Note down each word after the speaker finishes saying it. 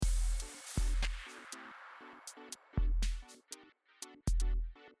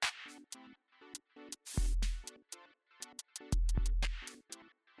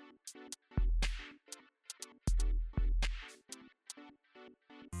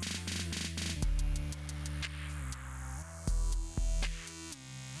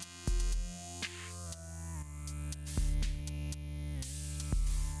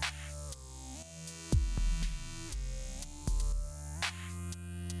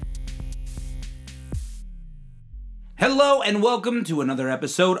Hello and welcome to another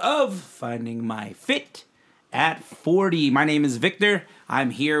episode of Finding My Fit at 40. My name is Victor.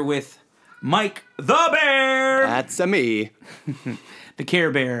 I'm here with Mike the Bear. That's me. The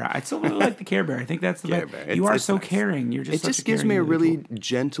Care Bear. I still really like the Care Bear. I think that's the Care best. Bear. You are It's so nice. caring. You're just It such just a gives caring me a really individual.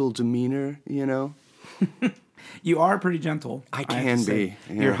 gentle demeanor, you know? You are pretty gentle. I have can to say.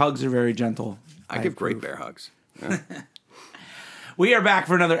 be, yeah. Your hugs are very gentle. I give great approve. bear hugs. We are back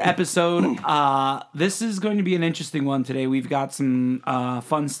for another episode. This is going to be an interesting one today. We've got some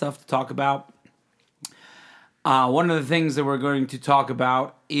fun stuff to talk about. One of the things that we're going to talk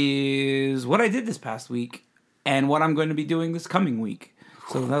about is what I did this past week and what I'm going to be doing this coming week.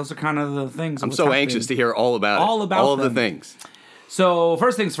 So those are kind of the things. I'm so anxious to hear all about All it. about all of them. the things. So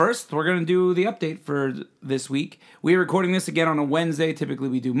first things first, we're going to do the update for this week. We're recording this again on a Wednesday. Typically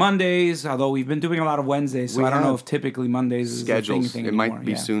we do Mondays, although we've been doing a lot of Wednesdays. So We I don't know have. if typically Mondays is Schedules. a thing It anymore. might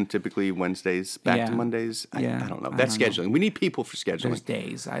be Yeah. soon, typically Wednesdays, back Yeah. to Mondays. I Yeah. don't know. I That's don't know. scheduling. We need people for scheduling. There's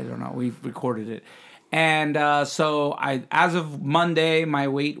days. I don't know. We've recorded it. And so as of Monday, my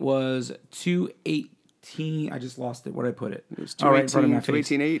weight was 218. I just lost it. Where did I put it? It was Oh, right in front of my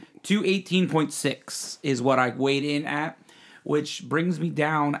 218.8. 218.6 is what I weighed in at, which brings me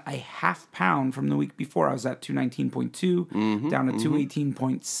down a half pound from the week before. I was at 219.2, down to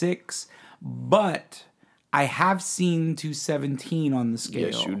 218.6. But I have seen 217 on the scale.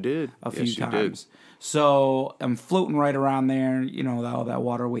 Yes, you did. A few Yes, you did. times. So I'm floating right around there, you know, all that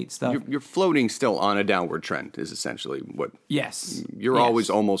water weight stuff. You're floating still on a downward trend is essentially what... Yes. You're Yes. always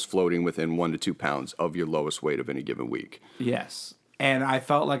almost floating within 1 to 2 pounds of your lowest weight of any given week. Yes. And I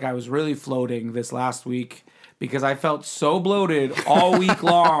felt like I was really floating this last week because I felt so bloated all week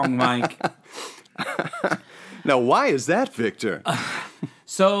long, Mike. Now, why is that, Victor?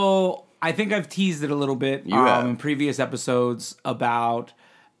 So I think I've teased it a little bit have. in previous episodes about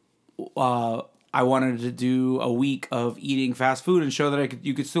I wanted to do a week of eating fast food and show that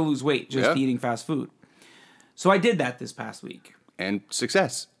you could still lose weight just Yeah. eating fast food. So I did that this past week. And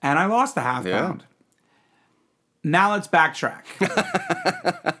success. And I lost a half Yeah. pound. Now let's backtrack.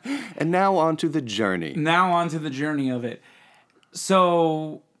 And now on to the journey. Now on to the journey of it.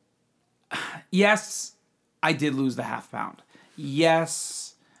 So, yes, I did lose the half pound.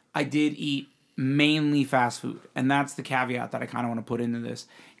 Yes, I did eat mainly fast food. And that's the caveat that I kind of want to put into this,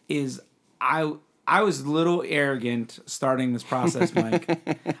 is I was a little arrogant starting this process, Mike.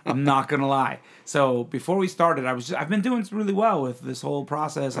 I'm not going to lie. So before we started, I've been doing really well with this whole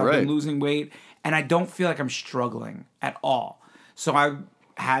process. I've been Right. losing weight, and I don't feel like I'm struggling at all. So I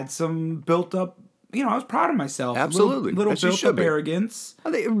had some built up, you know, I was proud of myself. Absolutely. Little As you built should up be. arrogance.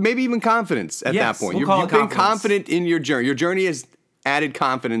 I think maybe even confidence at Yes, that point. we'll call You've it been confidence. confident in your journey. Your journey has added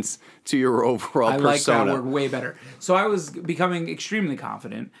confidence to your overall I like that persona. word way better. So I was becoming extremely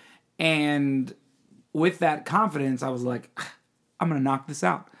confident, and with that confidence, I was like, I'm going to knock this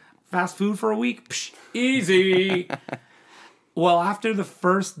out. Fast food for a week? Psh, easy. Well, after the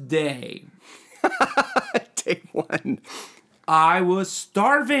first day, Take one. I was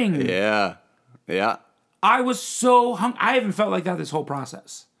starving. Yeah. Yeah. I was so hungry. I haven't felt like that this whole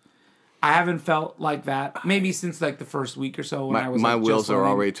process. I haven't felt like that maybe since like the first week or so when I was My like, wheels just are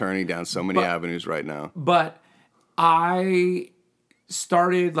learning. already turning down so many But- avenues right now. But I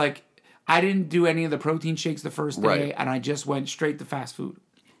started like, I didn't do any of the protein shakes the first day, Right. and I just went straight to fast food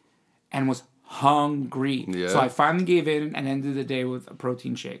and was hungry. Yeah. So I finally gave in and ended the day with a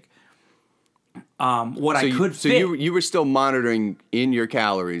protein shake. What I So could fit. you were still monitoring in your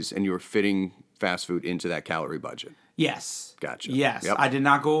calories and you were fitting fast food into that calorie budget. Yes. Gotcha. Yes. Yep. I did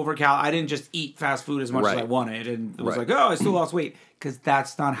not go over I didn't just eat fast food as much as Right. I wanted and it was Right. like, oh, I still lost weight. Because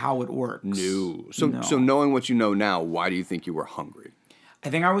that's not how it works. No. So No. so knowing what you know now, why do you think you were hungry? I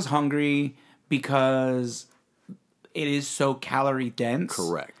think I was hungry because it is so calorie dense.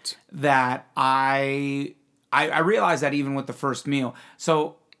 Correct. That I realized that even with the first meal.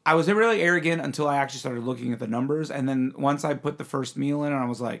 So I was really arrogant until I actually started looking at the numbers. And then once I put the first meal in, I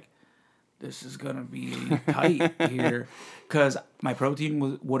was like, this is going to be tight here. Because my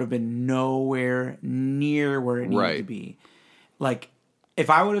protein would have been nowhere near where it needed Right. to be. Like, if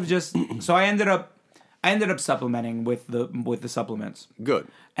I would have just... So I ended up... I ended up supplementing with the supplements. Good.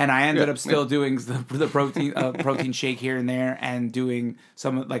 And I ended Yeah, up still doing the protein shake here and there, and doing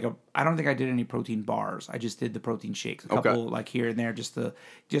some I don't think I did any protein bars. I just did the protein shakes, a couple like here and there, just to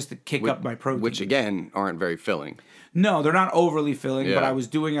kick up my protein. Which again aren't very filling. No, they're not overly filling, but Yeah. I was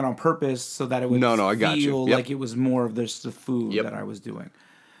doing it on purpose so that it would I got you. feel Yep. like it was more of just the food Yep. that I was doing.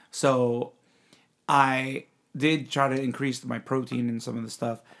 So I did try to increase my protein in some of the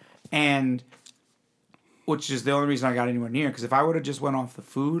stuff, and which is the only reason I got anywhere near. Because if I would have just went off the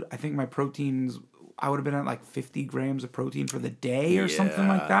food, I think my proteins, I would have been at like 50 grams of protein for the day or something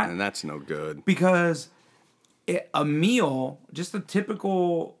like that. And that's no good. Because a meal, just a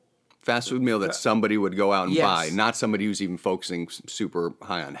typical Fast food meal that somebody would go out and Yes. buy, not somebody who's even focusing super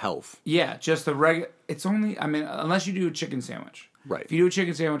high on health. Yeah, just the regular. It's only, I mean, unless you do a chicken sandwich. Right. If you do a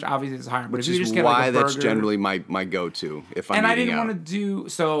chicken sandwich, obviously it's higher. But Which if you is just get why like a burger, that's generally my go-to if I'm and I eating didn't out. want to do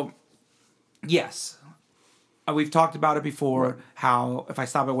so. Yes, we've talked about it before. How if I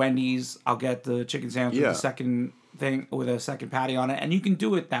stop at Wendy's, I'll get the chicken sandwich with Yeah. the second thing with a second patty on it, and you can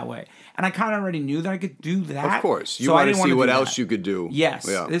do it that way. And I kind of already knew that I could do that. Of course. You so I want to didn't see wanna what do else that. you could do. Yes,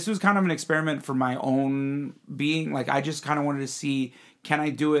 Yeah. this was kind of an experiment for my own being. Like I just kind of wanted to see, can I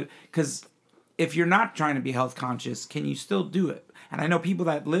do it? Because if you're not trying to be health conscious, can you still do it? And I know people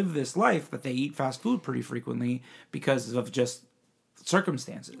that live this life that they eat fast food pretty frequently because of just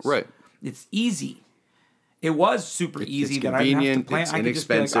circumstances. Right. It's easy. It was super easy it's that I didn't have to convenient, plan. it's I could just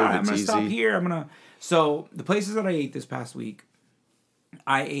be like, inexpensive, all right, I'm it's going to stop easy. here. So the places that I ate this past week,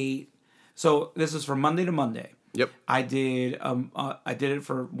 I ate. So this is from Monday to Monday. Yep. I did it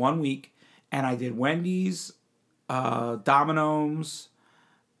for 1 week, and I did Wendy's, Domino's,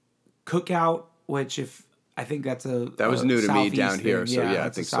 Cookout, which I think that's That was new to me Southeast down here, thing. so yeah, I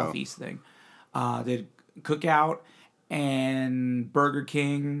that's think a so. Southeast thing. Did Cookout and Burger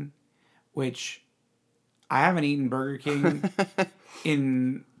King, which I haven't eaten Burger King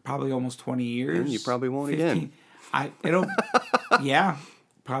in probably almost 20 years. And you probably won't again. Yeah,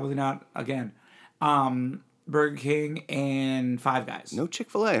 probably not again. Burger King and Five Guys. No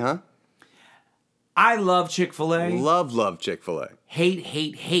Chick-fil-A, huh? I love Chick-fil-A. Love Chick-fil-A.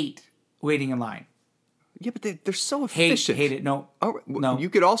 Hate waiting in line. Yeah, but they're so Hate efficient. it. No. Oh, No. You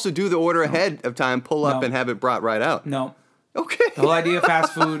could also do the order ahead of time, pull up, No. and have it brought right out. No. Okay. The whole idea of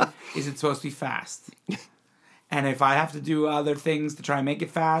fast food is it's supposed to be fast. And if I have to do other things to try and make it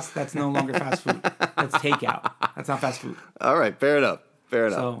fast, that's no longer fast food. That's takeout. That's not fast food. All right, fair enough.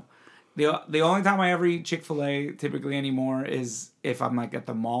 So the only time I ever eat Chick-fil-A typically anymore is if I'm like at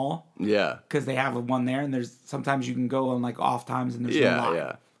the mall, yeah. because they have one there, and there's sometimes you can go on like off times and there's Yeah, no line.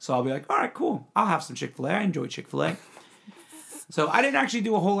 yeah. So I'll be like, all right, cool. I'll have some Chick-fil-A. I enjoy Chick-fil-A. So I didn't actually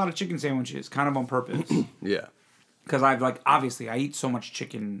do a whole lot of chicken sandwiches, kind of on purpose. Yeah. Because obviously I eat so much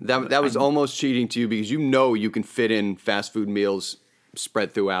chicken. That was almost cheating to you because you can fit in fast food meals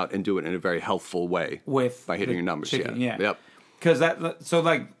spread throughout and do it in a very healthful way with by hitting the your numbers. chicken, Yeah. Yep. Because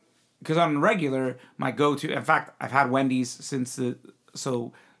on the regular, my go-to. In fact, I've had Wendy's since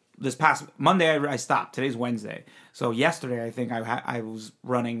this past Monday I stopped. Today's Wednesday, so yesterday I think I was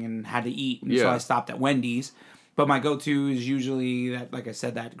running and had to eat, and so Yeah. I stopped at Wendy's. But my go-to is usually that, like I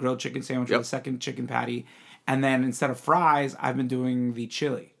said, that grilled chicken sandwich Yep. with a second chicken patty, and then instead of fries, I've been doing the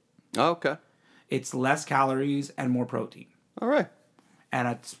chili. Oh, okay. It's less calories and more protein. All right.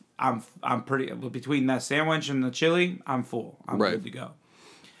 And I'm pretty between that sandwich and the chili, I'm full. I'm Right. good to go.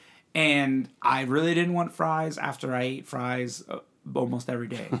 And I really didn't want fries after I ate fries almost every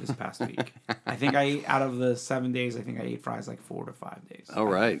day this past week. I think I ate out of the 7 days. I think I ate fries like 4 to 5 days. All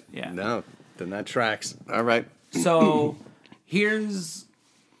right. Yeah. No, then that tracks. All right. So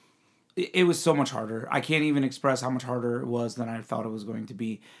it was so much harder. I can't even express how much harder it was than I thought it was going to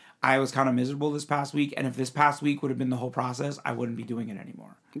be. I was kind of miserable this past week, and if this past week would have been the whole process, I wouldn't be doing it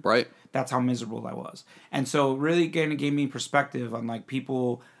anymore. Right. That's how miserable I was. And so it really kind of gave me perspective on like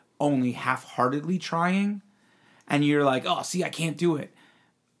people only half-heartedly trying, and you're like, oh, see, I can't do it.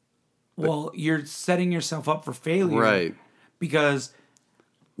 Well, you're setting yourself up for failure. Right. Because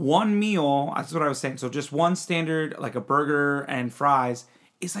one meal, that's what I was saying. So just one standard, like a burger and fries,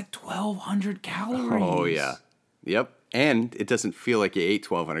 is like 1,200 calories. Oh, yeah. Yep. And it doesn't feel like you ate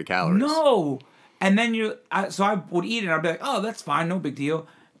 1,200 calories. No. And then so I would eat it and I'd be like, oh, that's fine, no big deal.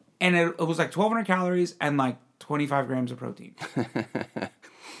 And it was like 1,200 calories and like 25 grams of protein.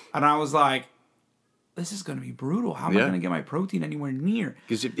 And I was like, this is going to be brutal. How am I Yeah. going to get my protein anywhere near?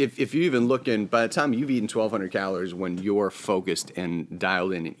 Because if you even look in, by the time you've eaten 1,200 calories, when you're focused and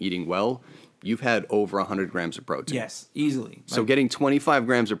dialed in and eating well, you've had over 100 grams of protein. Yes, easily. So getting 25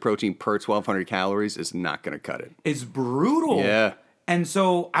 grams of protein per 1,200 calories is not going to cut it. It's brutal. Yeah. And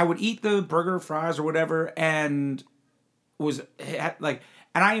so I would eat the burger, fries, or whatever, and like,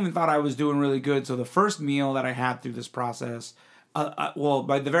 and I even thought I was doing really good. So the first meal that I had through this process,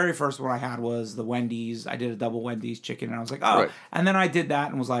 by the very first one I had was the Wendy's. I did a double Wendy's chicken, and I was like, oh. Right. And then I did that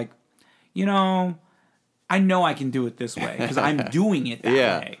and was like, you know, I know I can do it this way because I'm doing it that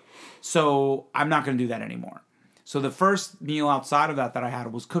way. So I'm not going to do that anymore. So the first meal outside of that I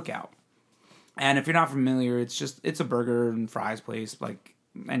had was Cookout. And if you're not familiar, it's a burger and fries place like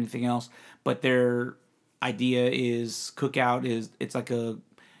anything else. But their idea is it's like a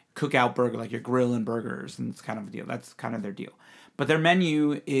cookout burger, like you're grilling burgers, and it's kind of a deal. That's kind of their deal. But their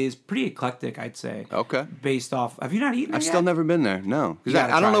menu is pretty eclectic, I'd say. Okay. Based off, have you not eaten it I've yet? still never been there. No, because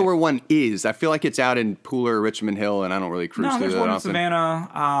gotta I don't try know it. where one is. I feel like it's out in Pooler, Richmond Hill, and I don't really cruise No, through there's that one in often.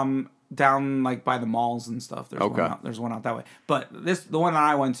 Savannah, down like by the malls and stuff. There's one out that way. But the one that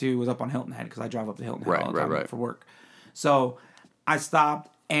I went to was up on Hilton Head because I drive up to Hilton Head all the time for work. So I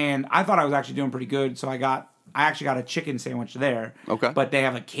stopped and I thought I was actually doing pretty good. So I actually got a chicken sandwich there. Okay. But they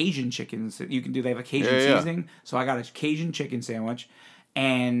have a Cajun chicken. You can do. They have a Cajun seasoning. So I got a Cajun chicken sandwich,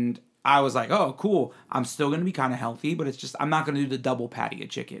 and I was like, oh, cool. I'm still going to be kind of healthy, but it's just I'm not going to do the double patty of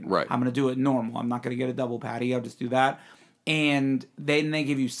chicken. Right. I'm going to do it normal. I'm not going to get a double patty. I'll just do that. And then they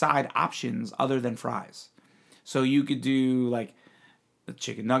give you side options other than fries. So you could do like the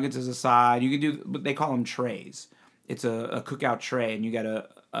chicken nuggets as a side. You could do what they call them trays. It's a cookout tray, and you get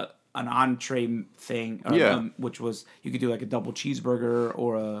an entree thing. Which was you could do like a double cheeseburger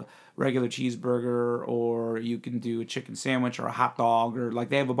or a regular cheeseburger, or you can do a chicken sandwich or a hot dog, or like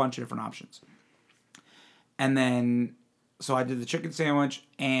they have a bunch of different options. And then so I did the chicken sandwich,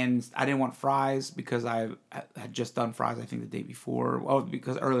 and I didn't want fries because I had just done fries, I think, the day before. Oh,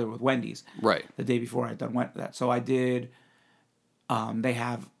 because earlier with Wendy's. Right. The day before I had done that. So I did, they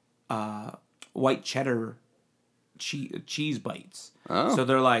have white cheddar cheese bites. Oh. So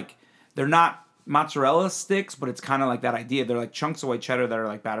they're not mozzarella sticks, but it's kind of like that idea. They're like chunks of white cheddar that are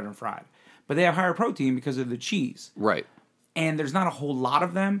like battered and fried. But they have higher protein because of the cheese. Right. And there's not a whole lot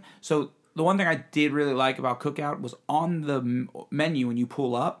of them. So the one thing I did really like about Cookout was on the menu when you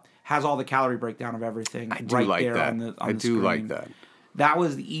pull up has all the calorie breakdown of everything. I do right like there that. On the I do screen. like that. That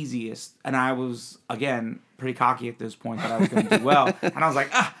was the easiest, and I was again pretty cocky at this point that I was going to do well. And I was like,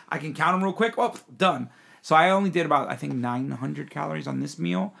 I can count them real quick. Oh, done. So I only did about 900 calories on this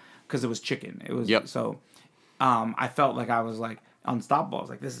meal because it was chicken. It was so. I felt like I was like unstoppable. I was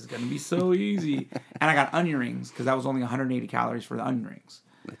like, this is going to be so easy. And I got onion rings because that was only 180 calories for the onion rings.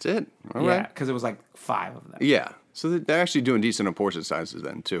 That's it. All Yeah, right. because it was like 5 of them. Yeah. So they're actually doing decent on portion sizes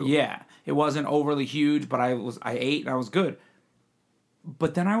then too. Yeah, it wasn't overly huge, but I ate and I was good.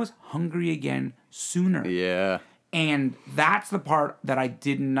 But then I was hungry again sooner. Yeah. And that's the part that I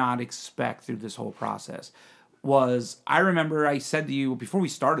did not expect through this whole process. I remember I said to you before we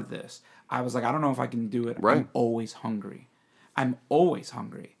started this, I was like, I don't know if I can do it. Right. I'm always hungry.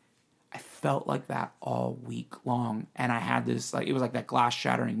 I felt like that all week long. And I had this, it was like that glass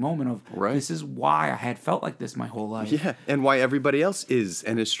shattering moment of, this is why I had felt like this my whole life. Yeah, and why everybody else is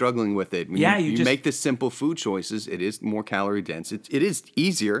and is struggling with it. When you just make the simple food choices, it is more calorie dense. It is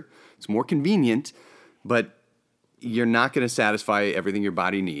easier. It's more convenient, but you're not going to satisfy everything your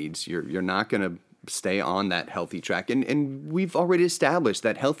body needs. You're not going to stay on that healthy track. And we've already established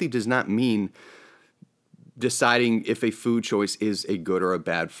that healthy does not mean deciding if a food choice is a good or a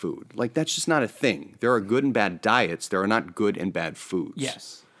bad food. Like, that's just not a thing. There are good and bad diets. There are not good and bad foods.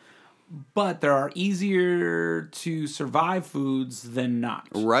 Yes. But there are easier to survive foods than not.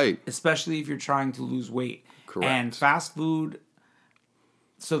 Right. Especially if you're trying to lose weight. Correct. And fast food.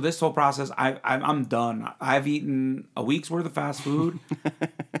 So this whole process, I'm done. I've eaten a week's worth of fast food.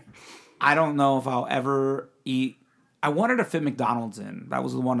 I don't know if I'll ever eat. I wanted to fit McDonald's in. That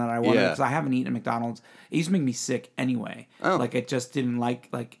was the one that I wanted because I haven't eaten at McDonald's. It used to make me sick anyway. Oh. Like, it just didn't like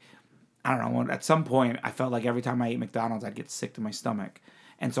I don't know. At some point, I felt like every time I ate McDonald's, I'd get sick to my stomach.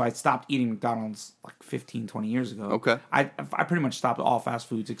 And so I stopped eating McDonald's like 15, 20 years ago. Okay. I pretty much stopped all fast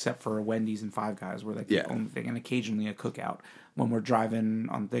foods except for Wendy's and Five Guys were like the only thing. And occasionally a Cookout when we're driving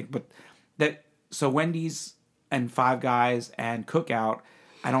on thing. But so Wendy's and Five Guys and Cookout,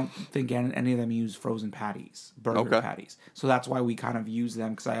 I don't think any of them use frozen patties, burger patties. So that's why we kind of use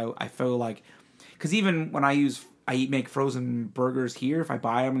them because I feel like, because even when I make frozen burgers here, if I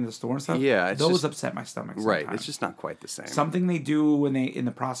buy them in the store and stuff, those upset my stomach sometimes. Right, it's just not quite the same. Something they do when in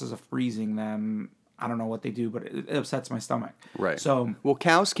the process of freezing them, I don't know what they do, but it upsets my stomach. Right. So, well,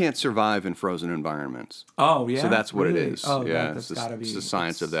 cows can't survive in frozen environments. Oh, yeah? So that's what really? it is. Oh, yeah, that's gotta be. It's the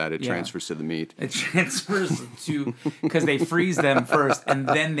science of that. It transfers to the meat. It transfers to, because they freeze them first and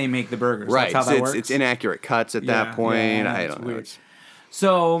then they make the burgers. Right. That's how that works. It's inaccurate cuts at that point. Yeah, I don't know.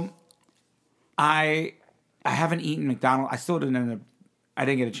 So I haven't eaten McDonald's. I still didn't end up. I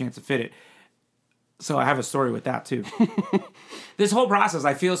didn't get a chance to fit it. So I have a story with that too. This whole process,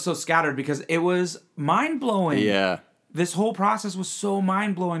 I feel so scattered because it was mind blowing. Yeah. This whole process was so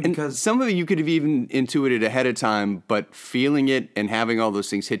mind blowing because Some of it you could have even intuited ahead of time, but feeling it and having all those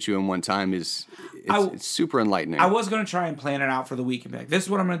things hit you in one time it's super enlightening. I was going to try and plan it out for the week and be like, this is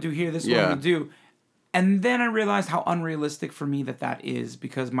what I'm going to do here. This is what Yeah. I'm going to do. And then I realized how unrealistic for me that is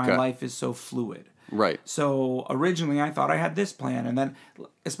because my Okay. life is so fluid. Right. So originally I thought I had this plan. And then,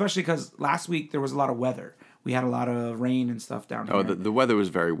 especially because last week there was a lot of weather. We had a lot of rain and stuff down here. Oh, the weather was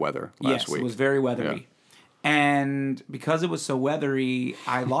very weather last week. Yes, it was very weathery. Yeah. And because it was so weathery,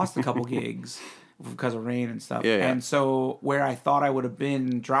 I lost a couple gigs because of rain and stuff. Yeah, yeah. And so where I thought I would have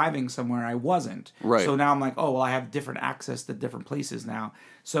been driving somewhere, I wasn't. Right. So now I'm like, oh, well, I have different access to different places now.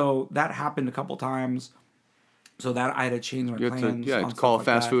 So that happened a couple times. So that I had to change my You have plans. to, on to stuff call a like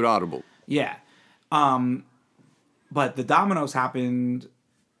fast that. food audible. Yeah. But the Domino's happened.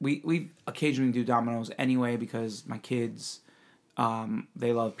 We occasionally do Domino's anyway because my kids,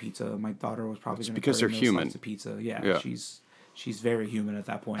 they love pizza. My daughter was probably going to because they're human. To pizza. Yeah, Yeah. she's very human at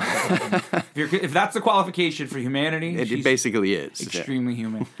that point. if that's the qualification for humanity, It she's basically is. Yeah. extremely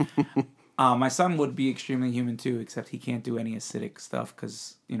human. My son would be extremely human too, except he can't do any acidic stuff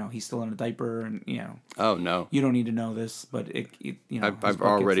because he's still in a diaper and Oh no. you don't need to know this, but it his I've butt gets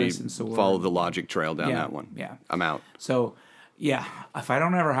already nice and sore. followed the logic trail down Yeah, that one. yeah. I'm out. So, yeah, if I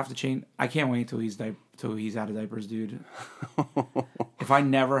don't ever have to change, I can't wait till he's out of diapers, dude. If I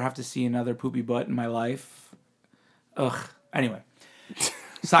never have to see another poopy butt in my life, ugh. Anyway,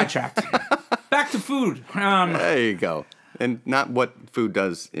 sidetracked. Back to food. There you go. And not what food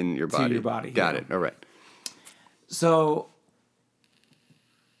does in your body. your body, Got yeah. it. All right. So,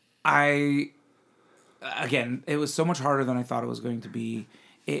 again, it was so much harder than I thought it was going to be.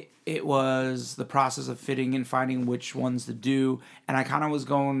 It was the process of fitting and finding which ones to do, and I kind of was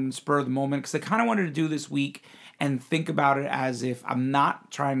going spur of the moment because I kind of wanted to do this week and think about it as if I'm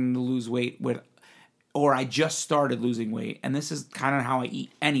not trying to lose weight or I just started losing weight, and this is kind of how I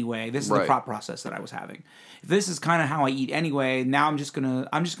eat anyway. This is the Right. thought process that I was having. If this is kind of how I eat anyway, now I'm just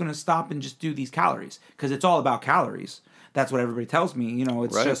gonna stop and just do these calories because it's all about calories. That's what everybody tells me.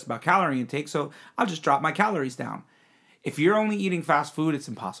 It's Right. just about calorie intake. So I'll just drop my calories down. If you're only eating fast food, it's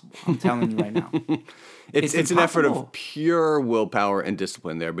impossible. I'm telling you right now. It's an effort impossible. of pure willpower and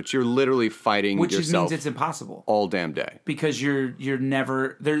discipline there, but you're literally fighting Which just yourself means it's impossible. all damn day. Because you're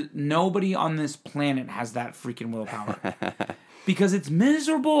never there. Nobody on this planet has that freaking willpower. Because it's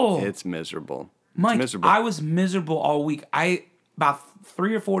miserable. It's miserable. Mike, It's miserable. I was miserable all week. I about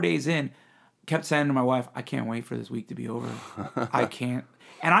 3 or 4 days in kept saying to my wife, "I can't wait for this week to be over. I can't."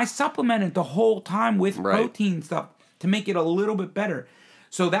 And I supplemented the whole time with Right. protein stuff to make it a little bit better.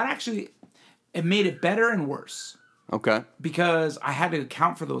 So that actually it made it better and worse. Okay. Because I had to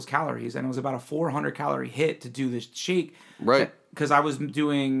account for those calories, and it was about a 400 calorie hit to do this shake. Right. Because I was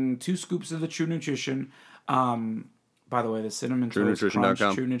doing 2 scoops of the True Nutrition. By the way, the Cinnamon Toast TrueNutrition.com.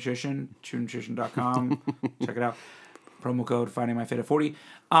 Crunch, True Nutrition, TrueNutrition.com. Check it out. Promo code Finding My Fit at 40.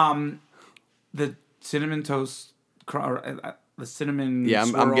 The Cinnamon Toast, the Cinnamon Yeah, I'm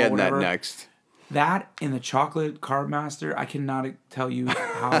swirl, getting whatever. that next. That and the chocolate Carb Master, I cannot tell you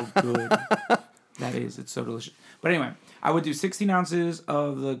how good that is. It's so delicious. But anyway, I would do 16 ounces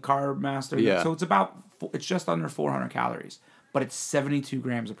of the Carb Master. Yeah. So it's just under 400 calories, but it's 72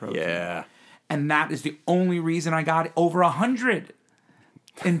 grams of protein. Yeah. And that is the only reason I got over 100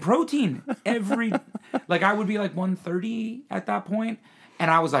 in protein like I would be like 130 at that point, and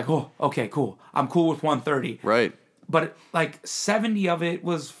I was like, oh, okay, cool. I'm cool with 130. Right. But like 70 of it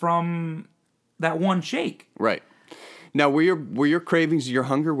was from that one shake. Right. Now, were your cravings, your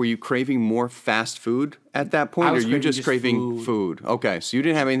hunger, were you craving more fast food at that point, I or was you craving just just craving food. food? Okay, so you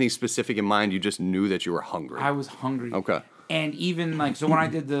didn't have anything specific in mind. You just knew that you were hungry. I was hungry. Okay. And even like, so when I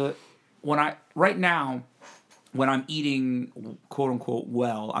did right now, when I'm eating quote unquote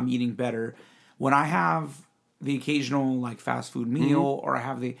well, I'm eating better. When I have the occasional like fast food meal or I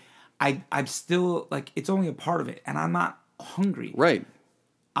have I'm still like, it's only a part of it and I'm not hungry. Right.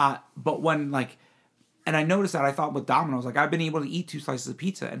 But when like, and I noticed that I thought with Domino's, like I've been able to eat 2 slices of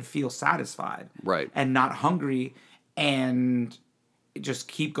pizza and feel satisfied. Right. And not hungry and just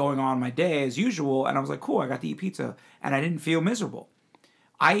keep going on my day as usual. And I was like, cool, I got to eat pizza. And I didn't feel miserable.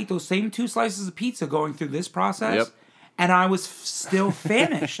 I ate those same 2 slices of pizza going through this process. Yep. And I was still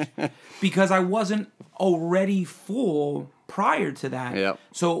famished because I wasn't already full prior to that. Yep.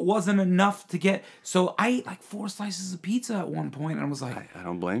 So it wasn't enough to get. So I ate like 4 slices of pizza at one point and I was like, I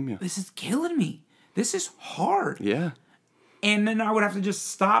don't blame you. this is killing me. This is hard. Yeah. And then I would have to just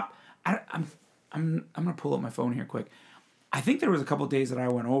stop. I'm gonna pull up my phone here quick. I think there was a couple days that I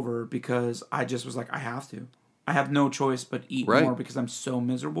went over because I just was like, I have to. I have no choice but eat more because I'm so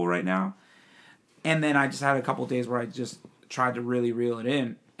miserable right now. And then I just had a couple days where I just tried to really reel it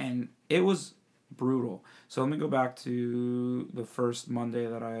in, and it was brutal. So let me go back to the first Monday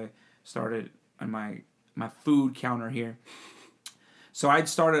that I started on my food counter here. So I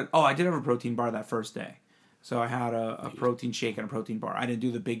did have a protein bar that first day. So I had a protein shake and a protein bar. I didn't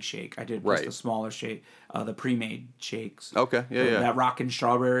do the big shake. I did just the smaller shake, the pre-made shakes. Okay, yeah. That rockin'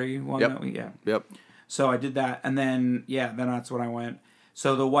 strawberry one. Yep. Yep. So I did that, and then that's when I went.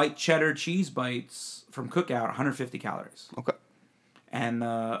 So the white cheddar cheese bites from Cookout, 150 calories. Okay. And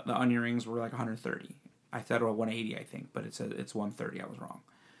the onion rings were like 130. I thought it was 180, I think, but it said it's 130. I was wrong.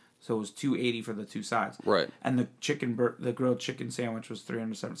 So it was 280 for the two sides. Right. And the grilled chicken sandwich was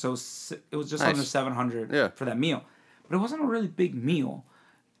 307. So it was just under 700 for that meal. But it wasn't a really big meal.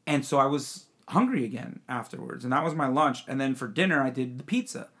 And so I was hungry again afterwards. And that was my lunch. And then for dinner, I did the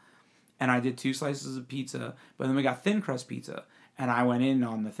pizza. And I did 2 slices of pizza. But then we got thin crust pizza. And I went in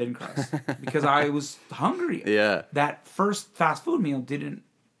on the thin crust because I was hungry. Yeah. That first fast food meal didn't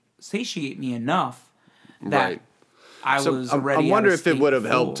satiate me enough that I was ready. I wonder if it would have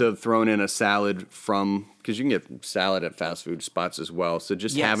helped to have thrown in a salad because you can get salad at fast food spots as well. So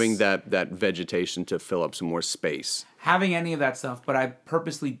just having that vegetation to fill up some more space. Having any of that stuff, but I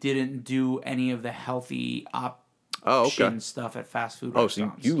purposely didn't do any of the healthy option stuff at fast food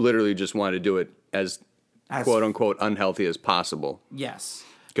restaurants. So you literally just wanted to do it as quote unquote unhealthy as possible. Yes.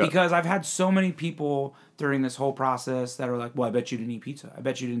 Because I've had so many people during this whole process that are like, well, I bet you didn't eat pizza. I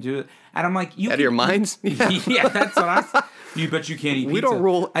bet you didn't do it. And I'm like, out of your minds? Yeah, that's what I said. You bet you can't eat pizza. We don't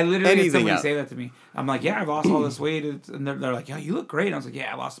rule I literally had somebody out. say that to me. I'm like, yeah, I've lost all this weight. And they're like, yeah, you look great. And I was like,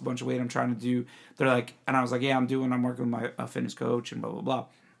 yeah, I lost a bunch of weight. I'm trying to do. They're like, and I was like, yeah, I'm working with my fitness coach and blah, blah, blah.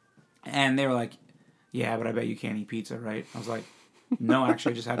 And they were like, yeah, but I bet you can't eat pizza, right? I was like, no,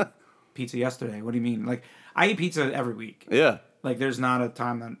 actually, I just had pizza yesterday. What do you mean? Like, I eat pizza every week. Yeah. Like, there's not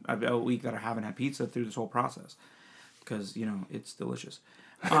a week that I haven't had pizza through this whole process. Because, it's delicious.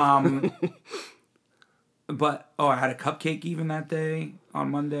 But, I had a cupcake even that day on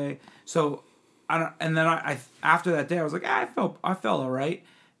Monday. So, and then I after that day, I was like, I felt all right.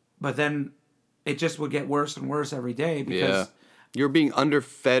 But then it just would get worse and worse every day because... Yeah. You're being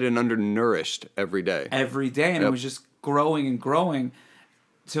underfed and undernourished every day. Every day. And it was just growing and growing.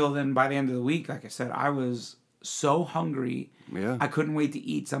 Till then, by the end of the week, like I said, I was so hungry. Yeah. I couldn't wait to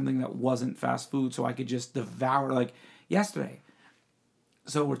eat something that wasn't fast food so I could just devour, like yesterday.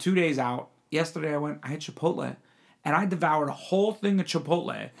 So we're 2 days out. Yesterday I had Chipotle, and I devoured a whole thing of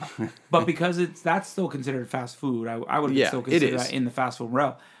Chipotle. But because that's still considered fast food, I would still consider that in the fast food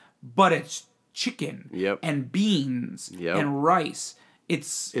realm. But it's chicken and beans and rice.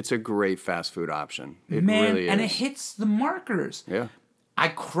 It's a great fast food option. It man, really is. And it hits the markers. Yeah. I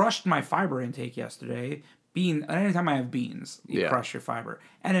crushed my fiber intake yesterday. Anytime I have beans, you crush your fiber.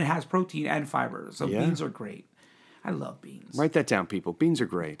 And it has protein and fiber. So beans are great. I love beans. Write that down, people. Beans are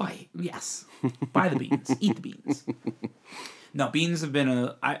great. Buy the beans. Eat the beans. No, beans have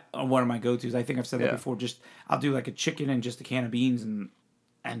been one of my go-tos. I think I've said that before. I'll do like a chicken and just a can of beans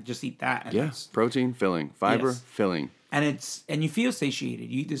and just eat that. And protein filling, fiber filling. And you feel satiated.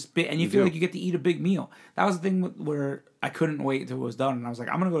 You eat this bit, and you feel like you get to eat a big meal. That was the thing where I couldn't wait until it was done, and I was like,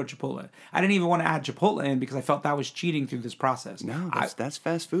 I'm gonna go to Chipotle. I didn't even want to add Chipotle in because I felt that was cheating through this process. No, that's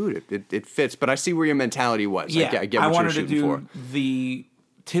fast food. It fits, but I see where your mentality was. Yeah, I get what you're shooting for. I wanted to do the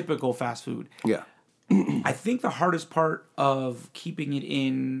typical fast food. Yeah. I think the hardest part of keeping it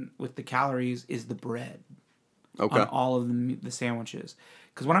in with the calories is the bread. Okay. On all of the sandwiches,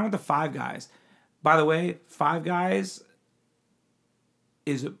 because when I went to Five Guys. By the way, Five Guys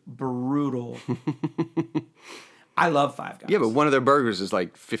is brutal. I love Five Guys. Yeah, but one of their burgers is like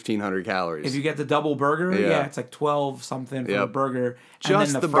 1,500 calories. If you get the double burger, it's like 12 something for a burger. And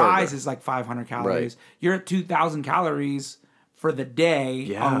Just then the fries is like 500 calories. Right. You're at 2,000 calories for the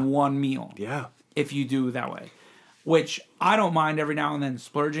day on one meal. Yeah. If you do it that way. Which I don't mind every now and then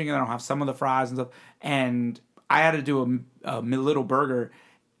splurging, and then I'll have some of the fries and stuff. And I had to do a little burger,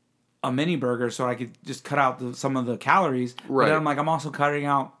 a mini burger, so I could just cut out some of the calories. Right. But then I'm like, I'm also cutting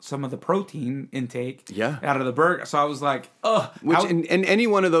out some of the protein intake out of the burger. So I was like, ugh. And any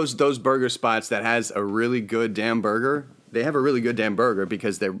one of those burger spots that has a really good damn burger, they have a really good damn burger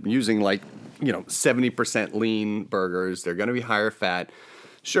because they're using 70% lean burgers. They're going to be higher fat.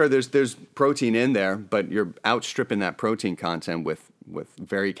 Sure, there's protein in there, but you're outstripping that protein content with with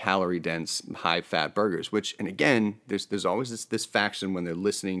very calorie dense, high fat burgers. Which, and again, there's always this faction when they're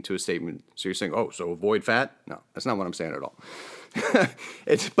listening to a statement. So you're saying, oh, so avoid fat? No, that's not what I'm saying at all.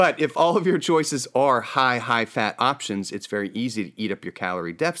 But if all of your choices are high fat options, it's very easy to eat up your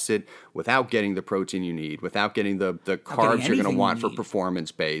calorie deficit without getting the protein you need, without getting the carbs you're going to want for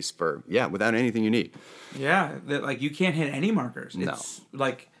performance base, without anything you need. Yeah, like you can't hit any markers. It's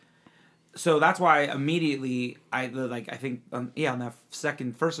like, so that's why immediately I think on that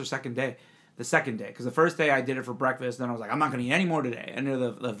first or second day, because the first day I did it for breakfast, then I was like, I'm not going to eat any more today, any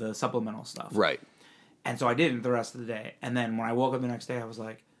of the supplemental stuff. Right. And so I didn't the rest of the day. And then when I woke up the next day, I was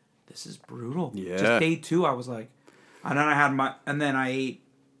like, this is brutal. Yeah. Just day 2, I was like, and then I ate,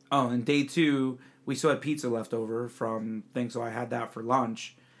 and day 2, we still had pizza left over from things, so I had that for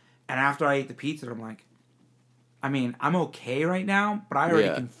lunch. And after I ate the pizza, I'm like, I mean, I'm okay right now, but I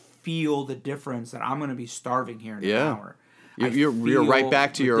already can feel the difference that I'm going to be starving here in an hour. You're right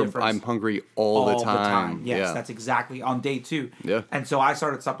back to your I'm hungry all the time. Yes, that's exactly on day 2. Yeah. And so I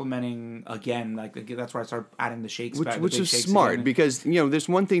started supplementing again. Like that's where I started adding the shakes back. Which is smart because there's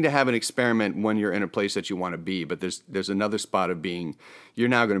one thing to have an experiment when you're in a place that you want to be, but there's another spot of being you're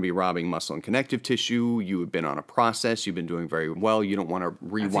now going to be robbing muscle and connective tissue. You have been on a process. You've been doing very well. You don't want to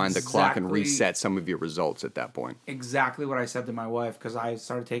rewind the clock and reset some of your results at that point. Exactly what I said to my wife because I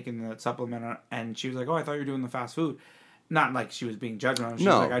started taking the supplement and she was like, "Oh, I thought you were doing the fast food." Not like she was being judgmental. She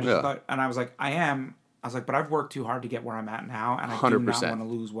was like, I just thought, and I was like, I am. I was like, but I've worked too hard to get where I'm at now, and I 100%. Do not want to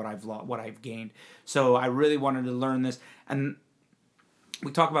lose what I've gained. So I really wanted to learn this, and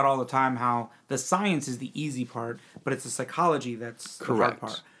we talk about all the time how the science is the easy part, but it's the psychology that's the hard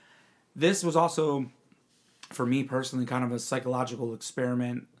part. This was also, for me personally, kind of a psychological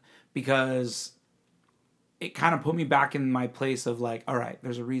experiment because it kind of put me back in my place of like, all right,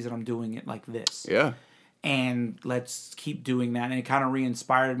 there's a reason I'm doing it like this. Yeah. And let's keep doing that. And it kind of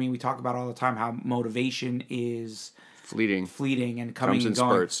re-inspired me. We talk about all the time how motivation is fleeting and coming and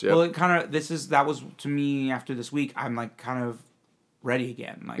going. Spurts, yep. Well, it kind of that was to me after this week. I'm like kind of ready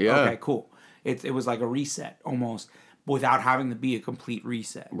again. Like okay, cool. It was like a reset almost, without having to be a complete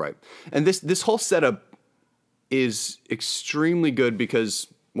reset. Right. And this whole setup is extremely good because,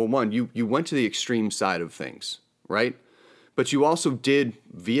 well, one, you went to the extreme side of things, right? But you also did,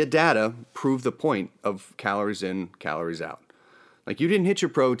 via data, prove the point of calories in, calories out. Like, you didn't hit your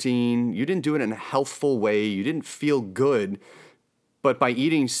protein, you didn't do it in a healthful way, you didn't feel good, but by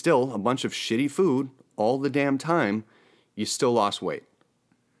eating still a bunch of shitty food all the damn time, you still lost weight.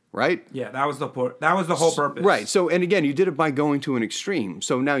 Right? Yeah, that was the whole purpose. Right. So, and again, you did it by going to an extreme.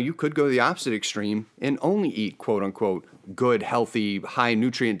 So now you could go the opposite extreme and only eat, quote unquote, good, healthy, high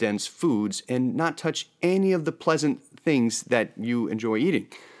nutrient dense foods and not touch any of the pleasant things that you enjoy eating.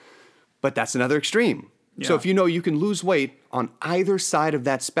 But that's another extreme. Yeah. So if you know you can lose weight on either side of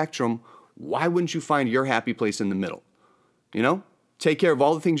that spectrum, why wouldn't you find your happy place in the middle? Take care of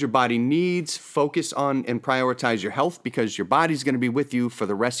all the things your body needs, focus on and prioritize your health because your body's going to be with you for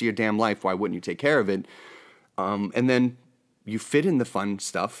the rest of your damn life. Why wouldn't you take care of it? And then you fit in the fun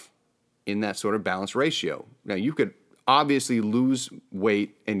stuff in that sort of balanced ratio. Now, you could obviously lose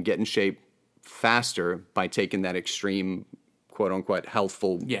weight and get in shape faster by taking that extreme, quote unquote,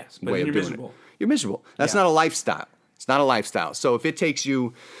 healthful way of doing it. You're miserable. That's not a lifestyle. It's not a lifestyle. So if it takes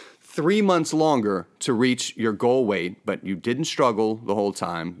you 3 months longer to reach your goal weight, but you didn't struggle the whole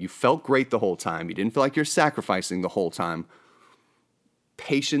time, you felt great the whole time, you didn't feel like you're sacrificing the whole time,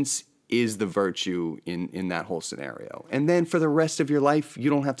 patience is the virtue in that whole scenario. And then for the rest of your life, you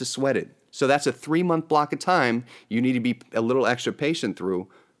don't have to sweat it. So that's a 3-month block of time you need to be a little extra patient through,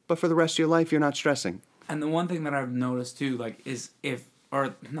 but for the rest of your life, you're not stressing. And the one thing that I've noticed too, that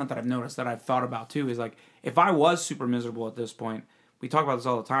I've thought about too, is like, if I was super miserable at this point, we talk about this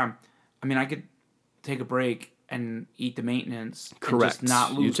all the time. I mean, I could take a break and eat the maintenance. Correct. And just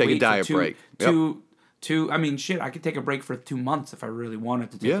not lose you take weight a diet for break. I mean, shit, I could take a break for 2 months if I really wanted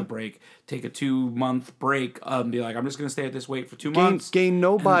to take a break. Take a 2-month break and be like, I'm just going to stay at this weight for 2 months. Gain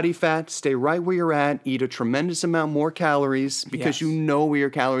no body fat. Stay right where you're at. Eat a tremendous amount more calories because you know where your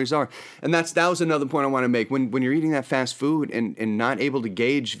calories are. And that was another point I want to make. When you're eating that fast food and not able to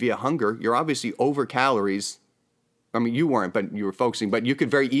gauge via hunger, you're obviously over calories. I mean, you weren't, but you were focusing. But you could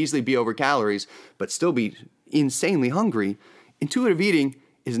very easily be over calories, but still be insanely hungry. Intuitive eating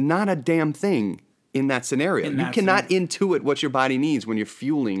is not a damn thing in that scenario. You cannot intuit what your body needs when you're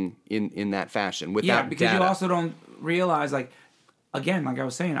fueling in that fashion without because data. You also don't realize, like I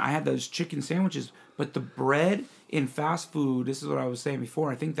was saying, I had those chicken sandwiches, but the bread in fast food, this is what I was saying before,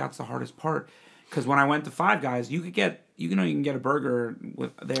 I think that's the hardest part. Because when I went to Five Guys, you can get a burger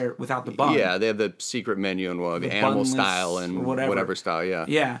without the bun. Yeah, they have the secret menu and the animal style and whatever style. Yeah.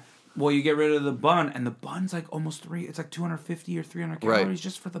 Yeah. Well, you get rid of the bun, and the bun's like almost it's like 250 or 300 calories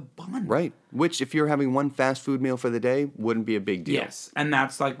just for the bun. Right. Which, if you're having one fast food meal for the day, wouldn't be a big deal. Yes, and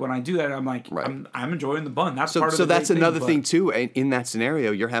that's like when I do that, I'm like, I'm enjoying the bun. That's part of so the that's another thing too. In that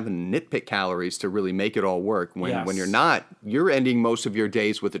scenario, you're having to nitpick calories to really make it all work. When you're not, you're ending most of your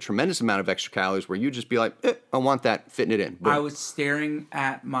days with a tremendous amount of extra calories where you just be like, I want that, fitting it in. Boom. I was staring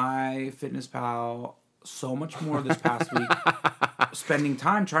at my FitnessPal so much more this past week, spending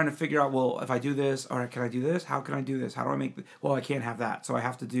time trying to figure out, well, if I do this, all right, can I do this? How can I do this? How do I make well, I can't have that. So I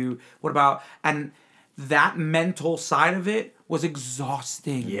have to do, what about, and that mental side of it was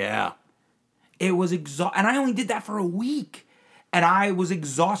exhausting. Yeah. It was and I only did that for a week. And I was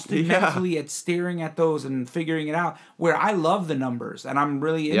exhausted mentally at staring at those and figuring it out, where I love the numbers and I'm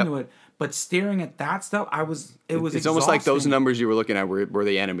really into it. But staring at that stuff, it was It's almost like those numbers you were looking at were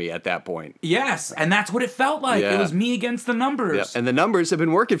the enemy at that point. Yes, and that's what it felt like. It was me against the numbers. Yeah. And the numbers have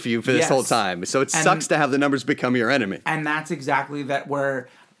been working for you for this whole time. So it sucks to have the numbers become your enemy. And that's exactly that where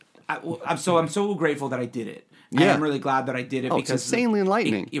I'm so grateful that I did it. Yeah. I'm really glad that I did it because it's insanely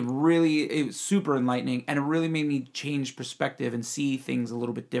enlightening. It was super enlightening, and it really made me change perspective and see things a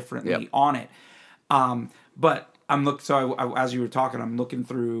little bit differently on it. But as you were talking, I'm looking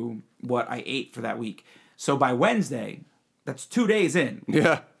through what I ate for that week. So by Wednesday, that's 2 days in.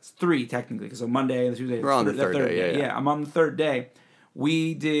 Yeah. It's 3 technically, because on Monday and Tuesday. We're on the third day. Yeah, I'm on the third day.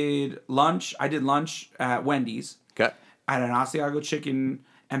 We did lunch. I did lunch at Wendy's. Okay. I had an Asiago chicken.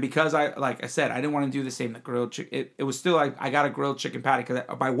 And because like I said, I didn't want to do the same, the grilled chicken. It was still, I got a grilled chicken patty because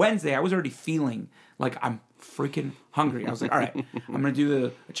by Wednesday, I was already feeling like I'm freaking hungry. I was like, all right, I'm going to do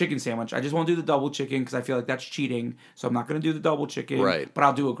the chicken sandwich. I just won't do the double chicken because I feel like that's cheating. So I'm not going to do the double chicken, but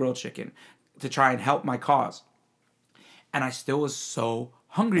I'll do a grilled chicken to try and help my cause. And I still was so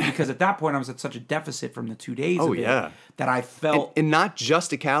hungry because at that point I was at such a deficit from the 2 days of it that I felt... And not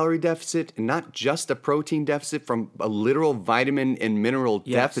just a calorie deficit, and not just a protein deficit, from a literal vitamin and mineral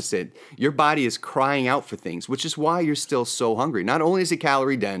deficit. Your body is crying out for things, which is why you're still so hungry. Not only is it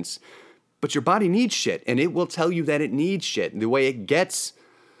calorie dense, but your body needs shit, and it will tell you that it needs shit. And the way it gets...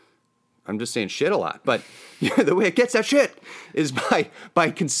 I'm just saying shit a lot, but the way it gets that shit is by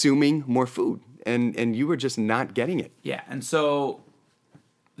consuming more food. And you were just not getting it. Yeah, and so...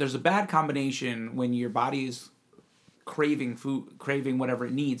 There's a bad combination when your body is craving food, craving whatever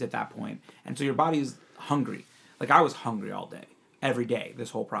it needs at that point. And so your body is hungry. Like I was hungry all day, every day, this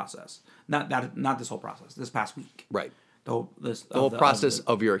whole process. Not this whole process, this past week. Right. The whole process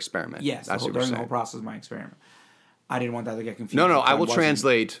of your experiment. Yes, during the whole process of my experiment. I didn't want that to get confused. No, I will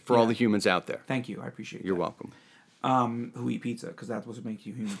translate for all the humans out there. Thank you, I appreciate it. You're welcome. Who eat pizza, because that's what makes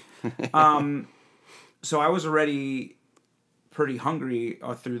you human. So I was already pretty hungry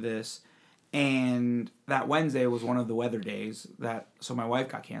through this, and that Wednesday was one of the weather days so my wife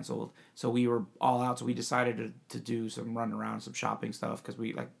got canceled, so we were all out, so we decided to do some run around, some shopping stuff,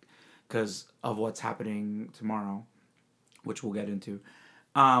 because of what's happening tomorrow, which we'll get into,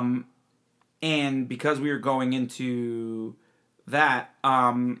 and because we were going into that,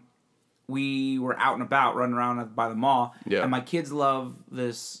 we were out and about running around by the mall, and my kids love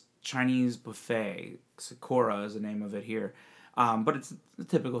this Chinese buffet. Sakura is the name of it here. But it's a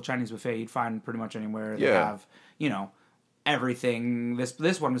typical Chinese buffet you'd find pretty much anywhere. They have, everything.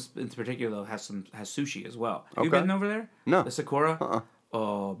 This one in particular has sushi as well. Have you been over there? No. The Sakura?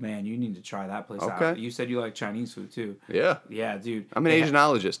 Oh, man, you need to try that place out. You said you like Chinese food, too. Yeah. Yeah, dude. I'm an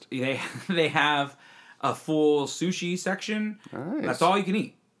Asianologist. They have a full sushi section. Nice. That's all you can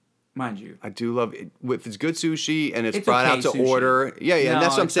eat, mind you. I do love it. If it's good sushi and it's brought out to sushi. Order. Yeah, no, and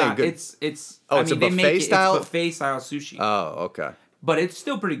that's what I'm saying. Not. Good. It's a buffet style? It's buffet style sushi. Oh, okay. But it's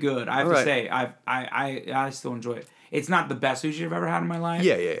still pretty good. I have to say, I still enjoy it. It's not the best sushi I've ever had in my life.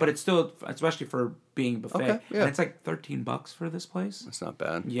 Yeah. But it's still, especially for being buffet. Okay, yeah. And it's like $13 for this place. That's not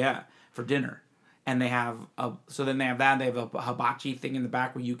bad. Yeah, for dinner. And they have then they have that. They have a hibachi thing in the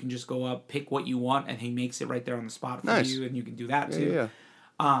back where you can just go up, pick what you want, and he makes it right there on the spot for you, and you can do that too. Yeah.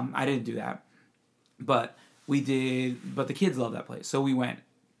 I didn't do that, but we did. But the kids love that place, so we went,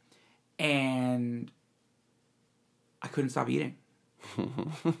 and I couldn't stop eating.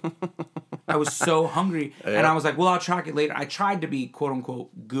 I was so hungry, and I was like, "Well, I'll track it later." I tried to be "quote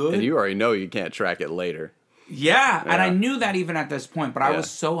unquote" good, and you already know you can't track it later. Yeah, and I knew that even at this point, but I was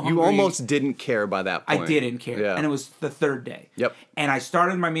so hungry. You almost didn't care by that point. I didn't care, and it was the third day. Yep. And I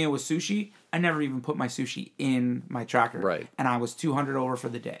started my meal with sushi. I never even put my sushi in my tracker. Right. And I was 200 over for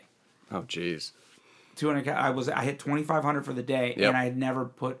the day. Oh, jeez. I hit 2,500 for the day, Yep. and I had never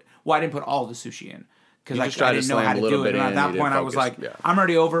put. Well, I didn't put all the sushi in because You I just tried to didn't know slam how a to little do it. bit And at in, that you point, didn't I was focus. like, Yeah. I'm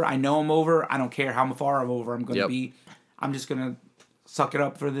already over. I know I'm over. I don't care how far I'm over. I'm going to Yep. be. I'm just going to suck it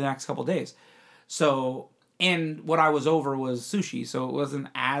up for the next couple days. So, and what I was over was sushi, so it wasn't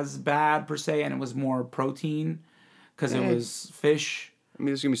as bad per se, and it was more protein because it was fish. I mean,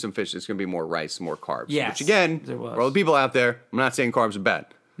 there's gonna be some fish. There's gonna be more rice, more carbs. Yes, Which again, there was. for all the people out there, I'm not saying carbs are bad.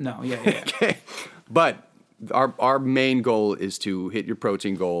 No, yeah. Okay. But our main goal is to hit your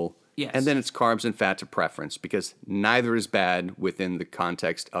protein goal. Yes. And then it's carbs and fat to preference because neither is bad within the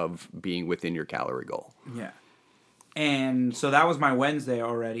context of being within your calorie goal. Yeah. And so that was my Wednesday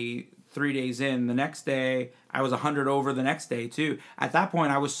already, 3 days in. The next day, I was 100 over the next day, too. At that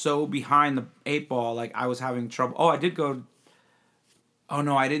point, I was so behind the 8 ball, like, I was having trouble. Oh, I did go... Oh,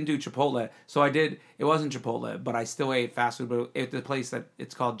 no, I didn't do Chipotle. So I did... It wasn't Chipotle, but I still ate fast food. But it's the place that...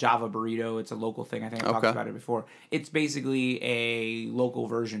 It's called Java Burrito. It's a local thing. I think I talked about it before. It's basically a local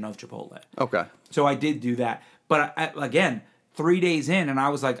version of Chipotle. Okay. So I did do that. But again, 3 days in, and I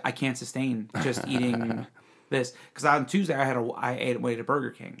was like, I can't sustain just eating this. Because on Tuesday, I ate at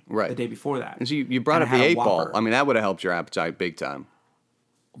Burger King the day before that. And so you brought And up I the had a 8 ball. Whopper. I mean, that would have helped your appetite big time.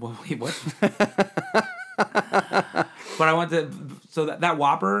 Well, wait, what? But I went to... So that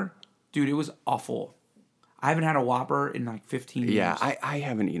Whopper, dude, it was awful. I haven't had a Whopper in like 15 years. Yeah, I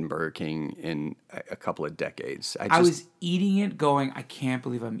haven't eaten Burger King in a couple of decades. I was eating it going, I can't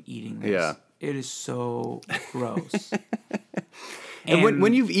believe I'm eating this. Yeah. It is so gross. And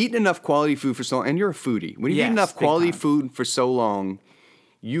when you've eaten enough quality food for so long, and you're a foodie, when you've eaten enough big quality time. food for so long,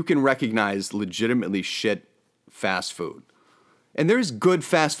 you can recognize legitimately shit fast food. And there's good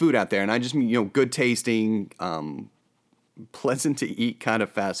fast food out there, and I just mean, good tasting, pleasant to eat kind of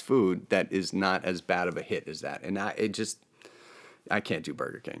fast food that is not as bad of a hit as that. And I can't do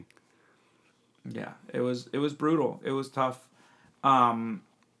Burger King. Yeah, it was brutal. It was tough.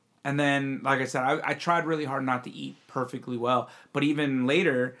 And then, like I said, I tried really hard not to eat perfectly well. But even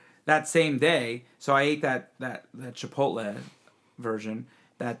later, that same day, so I ate that Chipotle version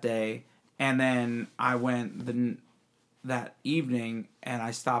that day. And then I went that evening and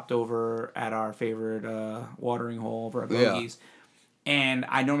I stopped over at our favorite watering hole over at Bogey's. And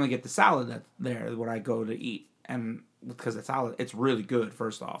I normally get the salad there when I go to eat. And because the salad, it's really good,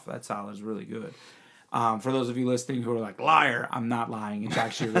 first off. That salad is really good. For those of you listening who are like, liar, I'm not lying. It's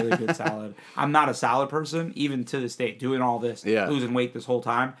actually a really good salad. I'm not a salad person, even to this day, doing all this, losing weight this whole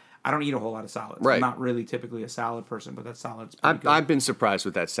time. I don't eat a whole lot of salads. Right. I'm not really typically a salad person, but that salad's pretty good. I've been surprised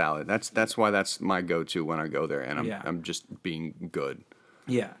with that salad. That's why that's my go-to when I go there, and I'm just being good.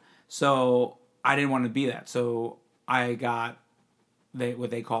 Yeah. So I didn't want to be that. So I got what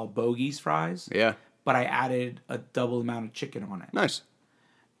they call Bogey's fries. Yeah. But I added a double amount of chicken on it. Nice.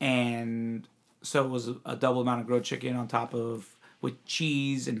 And so it was a double amount of grilled chicken on top of with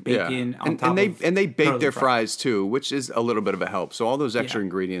cheese and bacon on top of and they bake their fries. fries too, which is a little bit of a help. So all those extra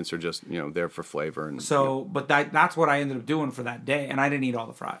ingredients are just there for flavor and so. But that's what I ended up doing for that day, and I didn't eat all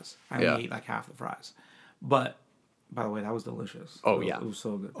the fries. I only ate like half the fries. But by the way, that was delicious. Oh it was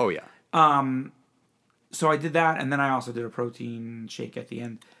so good. Oh yeah. So I did that, and then I also did a protein shake at the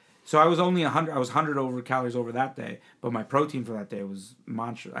end. So I was only 100. I was 100 over calories over that day, but my protein for that day was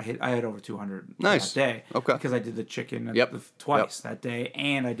monstrous. I had over 200 Nice. that day. Okay. Because I did the chicken Yep. twice that day,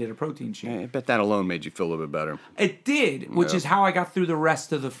 and I did a protein shake. I bet that alone made you feel a little bit better. It did, which is how I got through the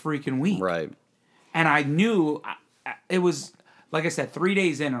rest of the freaking week. Right. And I knew it was, like I said, 3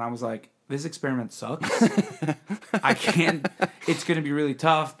 days in, and I was like, this experiment sucks. I can't, it's going to be really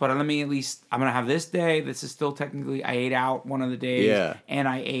tough, but let me at least, I'm going to have this day. This is still technically, I ate out one of the days. Yeah. And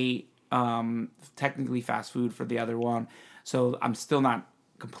I ate technically fast food for the other one. So I'm still not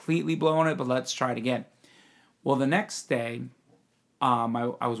completely blowing it, but let's try it again. Well, the next day, I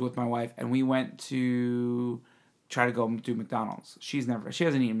was with my wife, and we went to try to go do McDonald's. She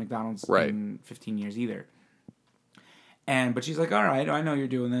hasn't eaten McDonald's in 15 years either. But she's like, all right, I know you're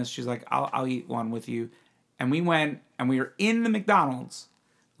doing this. She's like, I'll eat one with you. And we went, and we were in the McDonald's,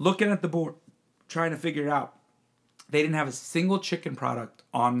 looking at the board, trying to figure it out. They didn't have a single chicken product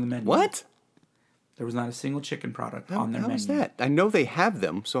on the menu. What? There was not a single chicken product on their menu. How is that? I know they have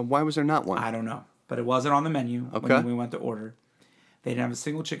them, so why was there not one? I don't know. But it wasn't on the menu when we went to order. They didn't have a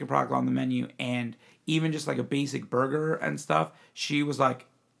single chicken product on the menu. And even just like a basic burger and stuff, she was like,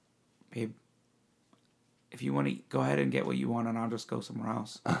 babe, if you want to go ahead and get what you want, and I'll just go somewhere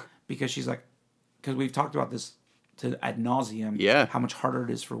else. Because she's like, because we've talked about this ad nauseum, how much harder it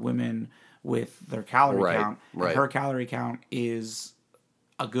is for women with their calorie count. Right. And her calorie count is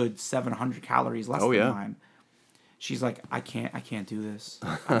a good 700 calories less than mine. She's like, I can't do this.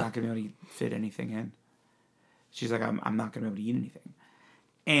 I'm not going to be able to fit anything in. She's like, I'm not gonna be able to eat anything.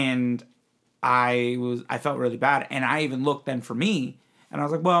 And I felt really bad. And I even looked then for me, and I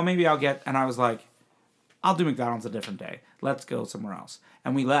was like, well, maybe and I was like, I'll do McDonald's a different day. Let's go somewhere else.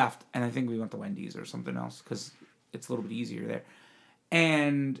 And we left, and I think we went to Wendy's or something else because it's a little bit easier there.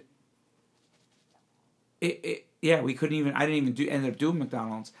 And we couldn't even. I didn't even ended up doing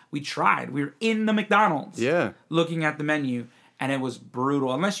McDonald's. We tried. We were in the McDonald's. Yeah. Looking at the menu, and it was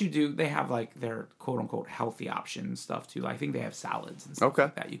brutal. Unless they have like their quote unquote healthy option stuff too. I think they have salads and stuff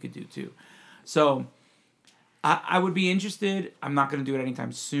like that you could do too. So I would be interested. I'm not going to do it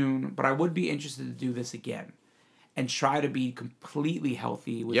anytime soon, but I would be interested to do this again and try to be completely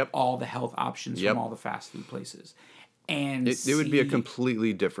healthy with all the health options from all the fast food places. And it would be a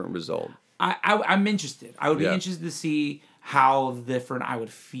completely different result. I'm interested. I would be interested to see how different I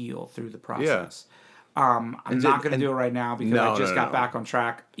would feel through the process. I'm not going to do it right now because I just got back on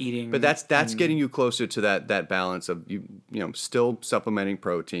track eating. But that's getting you closer to that balance of you still supplementing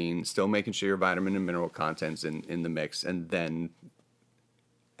protein, still making sure your vitamin and mineral content's in the mix, and then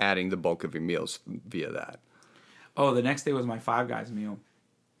adding the bulk of your meals via that. Oh, the next day was my Five Guys meal.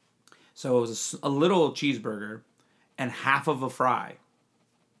 So it was a little cheeseburger and half of a fry.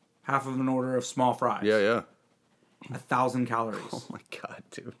 Half of an order of small fries. Yeah. 1,000 calories. Oh my God,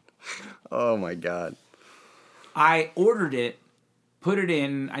 dude. Oh my God. I ordered it, put it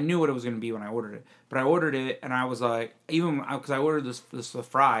in. I knew what it was going to be when I ordered it, but I ordered it and I was like, because I ordered this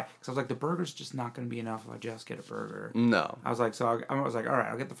fry, because I was like, the burger's just not going to be enough if I just get a burger. No. I was like, all right,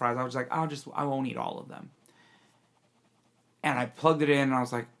 I'll get the fries. I was like, I won't eat all of them. And I plugged it in, and I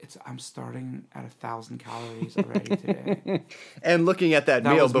was like, I'm starting at 1,000 calories already today. And looking at that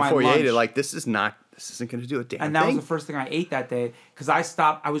meal before you ate it, like, this isn't going to do a damn thing. And that was the first thing I ate that day, because I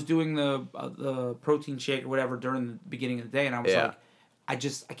stopped. I was doing the protein shake or whatever during the beginning of the day, and I was like,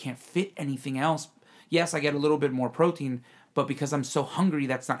 I can't fit anything else. Yes, I get a little bit more protein, but because I'm so hungry,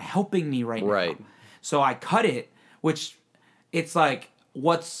 that's not helping me right now. So I cut it, which it's like,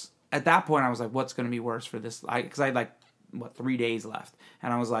 at that point, I was like, what's going to be worse for this? Because I had like, 3 days left,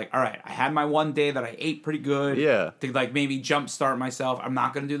 and I was like, all right, I had my one day that I ate pretty good to like maybe jumpstart myself. I'm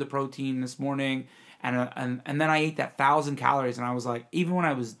not going to do the protein this morning, and then I ate that 1,000 calories, and I was like, even when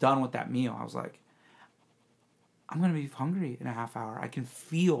I was done with that meal, I was like, I'm going to be hungry in a half hour. I can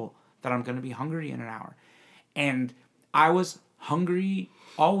feel that I'm going to be hungry in an hour. And I was hungry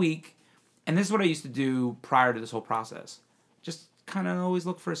all week, and this is what I used to do prior to this whole process. Just kind of always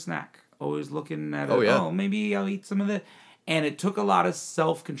look for a snack. Always looking at maybe I'll eat some of it. And it took a lot of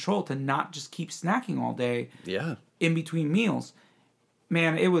self-control to not just keep snacking all day in between meals.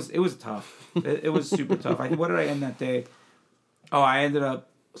 Man, it was tough. It was super tough. What did I end that day? Oh, I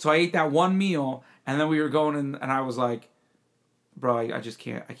ate that one meal, and then we were going in, and I was like, bro, I just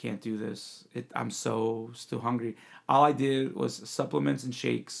can't do this. I'm so still hungry. All I did was supplements and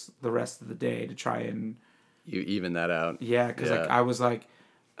shakes the rest of the day to try and... You even that out. Yeah, because I was like...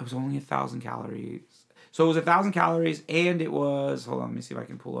 It was only 1,000 calories. So it was 1,000 calories, and it was... Hold on, let me see if I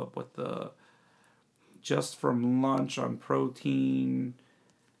can pull up what just from lunch on protein...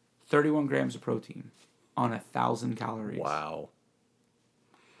 31 grams of protein on 1,000 calories. Wow.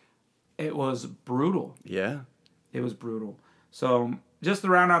 It was brutal. Yeah. It was brutal. So just to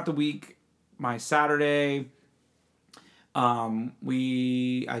round out the week, my Saturday...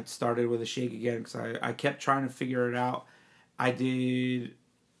 I started with a shake again because I kept trying to figure it out. I did...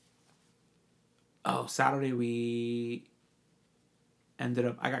 Saturday we ended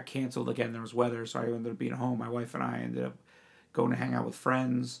up... I got canceled again. There was weather, so I ended up being home. My wife and I ended up going to hang out with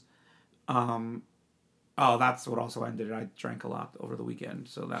friends. That's what also ended. I drank a lot over the weekend,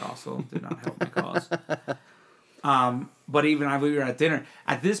 so that also did not help my cause. But even we were at dinner.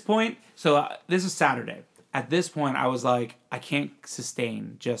 At this point, this is Saturday. At this point, I was like, I can't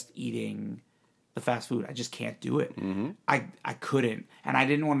sustain just eating the fast food. I just can't do it. Mm-hmm. I couldn't, and I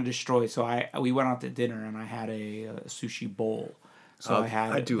didn't want to destroy. So we went out to dinner, and I had a sushi bowl. So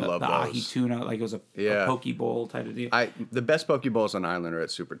I do love the those. Ahi tuna, like it was a poke bowl type of deal. The best poke bowls on Island are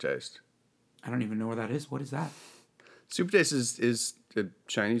at Super Taste. I don't even know where that is. What is that? Super Taste is a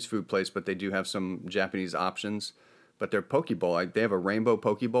Chinese food place, but they do have some Japanese options. But their poke bowl, they have a rainbow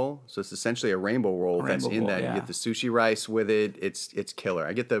poke bowl, so it's essentially a rainbow roll that's in that. Yeah. You get the sushi rice with it. It's killer.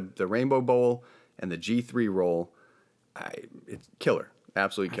 I get the rainbow bowl and the G3 roll. It's killer.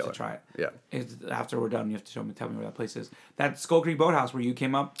 Absolutely killer. I have to try it. Yeah. After we're done, you have to tell me where that place is. That Skull Creek Boathouse where you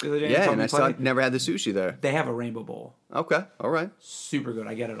came up the other day. Yeah, and I never had the sushi there. They have a rainbow bowl. Okay, all right. Super good.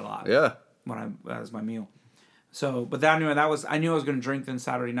 I get it a lot. Yeah. That was my meal. So, but I knew I was going to drink then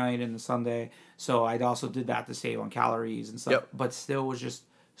Saturday night and the Sunday. So I also did that to save on calories and stuff. Yep. But still was just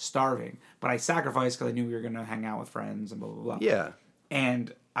starving, but I sacrificed because I knew we were gonna hang out with friends and blah blah blah. Yeah.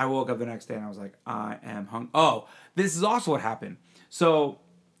 And I woke up the next day and I was like, I am hungry. Oh, this is also what happened. So,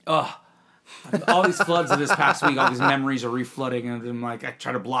 all these floods of this past week, all these memories are reflooding, and I'm like, I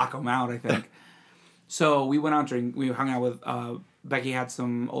try to block them out, I think. So we went out we hung out with, Becky had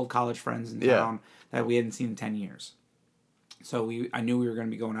some old college friends in town that we hadn't seen in 10 years. So I knew we were going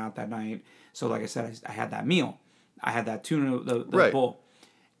to be going out that night. So like I said, I had that meal. I had that tuna, the Right. bowl.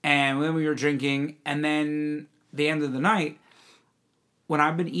 And then we were drinking, and then the end of the night, when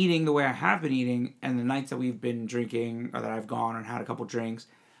I've been eating the way I have been eating, and the nights that we've been drinking, or that I've gone and had a couple drinks,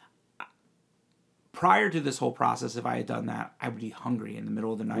 prior to this whole process, if I had done that, I would be hungry in the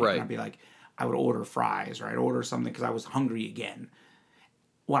middle of the night. Right. And I'd be like, I would order fries, or I'd order something because I was hungry again.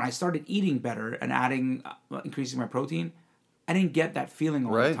 When I started eating better and increasing my protein, I didn't get that feeling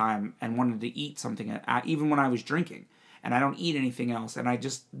all the time and wanted to eat something, even when I was drinking. And I don't eat anything else, and I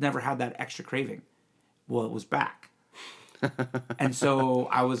just never had that extra craving. Well, it was back. And so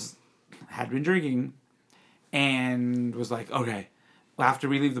had been drinking and was like, okay, well, after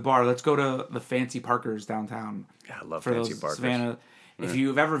we leave the bar, let's go to the Fancy Parkers downtown. Yeah, I love Fancy Parkers. Savannah. If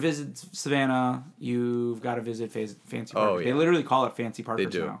you've ever visited Savannah, you've got to visit Fancy Parkers. Oh, yeah. They literally call it Fancy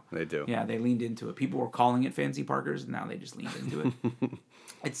Parkers now. They do. Yeah, they leaned into it. People were calling it Fancy Parkers, and now they just leaned into it.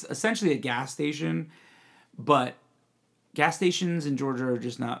 It's essentially a gas station, but gas stations in Georgia are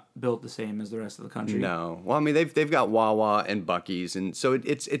just not built the same as the rest of the country. No. Well, I mean, they've got Wawa and Buc-ee's, and so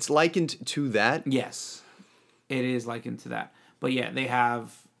it's likened to that. Yes, it is likened to that. But yeah, they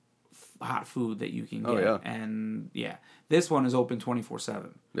have hot food that you can get. Oh, yeah. And yeah, this one is open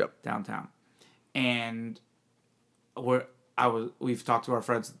 24/7. Yep. Downtown. And we've talked to our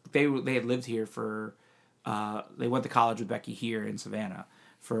friends. They had lived here for they went to college with Becky here in Savannah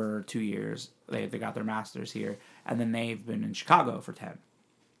for 2 years. They got their masters here, and then they've been in Chicago for 10.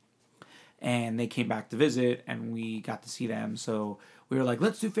 And they came back to visit, and we got to see them. So we were like,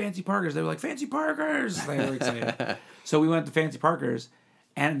 let's do Fancy Parkers. They were like, Fancy Parkers! They were excited. So we went to Fancy Parkers,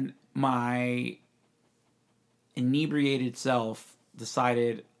 and my inebriated self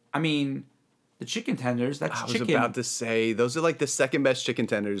decided, the chicken tenders, that's chicken. I was about to say, those are like the second best chicken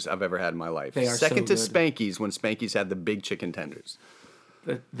tenders I've ever had in my life. They are second so to Spanky's, when Spanky's had the big chicken tenders.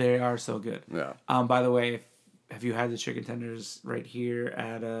 They are so good. Yeah. By the way, have you had the chicken tenders right here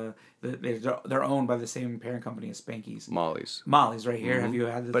at they're owned by the same parent company as Spanky's. Molly's right here. Mm-hmm. Have you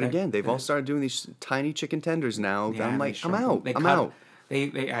had the But again, they've all started doing these tiny chicken tenders now. Yeah, I'm like, I'm out.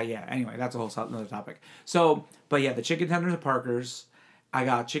 Yeah, anyway, that's a whole another topic. So, but yeah, the chicken tenders at Parker's. I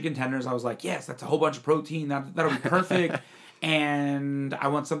got chicken tenders. I was like, yes, that's a whole bunch of protein. That'll be perfect. And I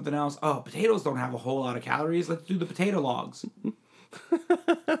want something else. Oh, potatoes don't have a whole lot of calories. Let's do the potato logs.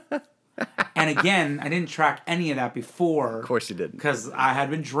 And again, I didn't track any of that before. Of course you didn't. Because I had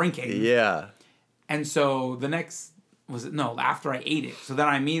been drinking. Yeah. And so after I ate it. So then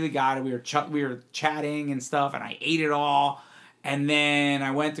I immediately got it. We were chatting and stuff, and I ate it all. And then I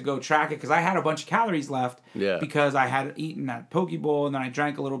went to go track it because I had a bunch of calories left. Yeah. Because I had eaten that poke bowl, and then I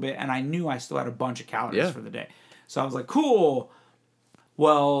drank a little bit, and I knew I still had a bunch of calories for the day. So I was like, cool.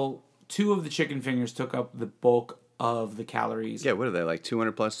 Well, 2 of the chicken fingers took up the bulk of the calories. Yeah, what are they, like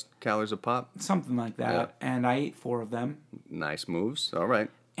 200 plus calories a pop? Something like that. Yeah. And I ate 4 of them. Nice moves. All right.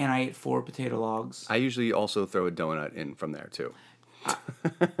 And I ate 4 potato logs. I usually also throw a donut in from there, too.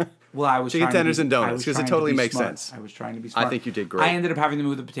 Well, I was chicken tenders and donuts, because it totally makes sense. I was trying to be smart. I think you did great. I ended up having to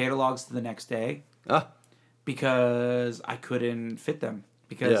move the potato logs to the next day. Because I couldn't fit them.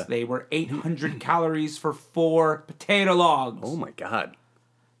 Because they were 800 calories for 4 potato logs. Oh, my God.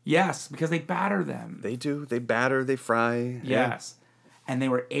 Yes, because they batter them. They do. They batter, they fry. Yes. And they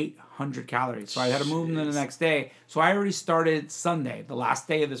were 800 calories. So I had to move them the next day. So I already started Sunday, the last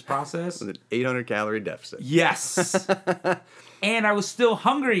day of this process. With an 800 calorie deficit. Yes. And I was still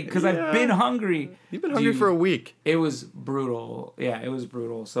hungry because I've been hungry. You've been hungry for a week. It was brutal. Yeah, it was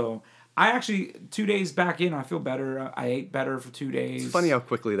brutal. So I actually, 2 days back in, I feel better. I ate better for 2 days. It's funny how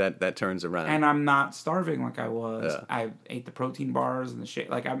quickly that turns around. And I'm not starving like I was. Yeah. I ate the protein bars and the shit.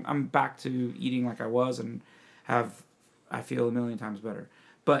 Like, I'm back to eating like I was and I feel a million times better.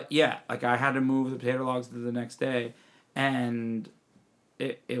 But yeah, like I had to move the potato logs to the next day, and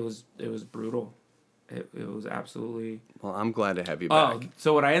it was brutal. It was absolutely... Well, I'm glad to have you back.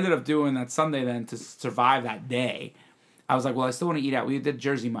 So what I ended up doing that Sunday then to survive that day, I was like, well, I still want to eat out. We did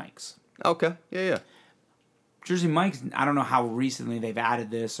Jersey Mike's. Okay. Yeah. Jersey Mike's, I don't know how recently they've added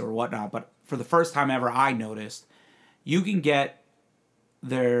this or whatnot, but for the first time ever I noticed, you can get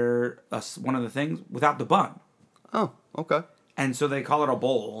one of the things without the bun. Oh, okay. And so they call it a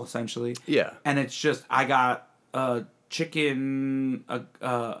bowl, essentially. Yeah. And it's just, I got a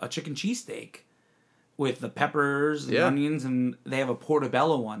a chicken cheesesteak with the peppers and Yeah. onions, and they have a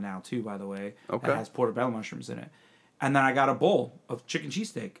portobello one now too, by the way. Okay. That has portobello mushrooms in it. And then I got a bowl of chicken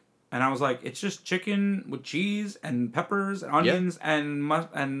cheesesteak, and I was like, it's just chicken with cheese and peppers and onions and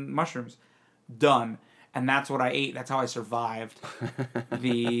mushrooms, done. And that's what I ate. That's how I survived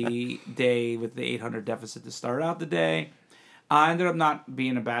the day with the 800 deficit to start out the day. I ended up not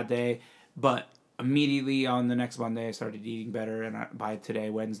being a bad day, but immediately on the next Monday, I started eating better. And by today,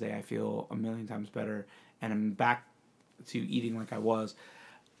 Wednesday, I feel a million times better. And I'm back to eating like I was.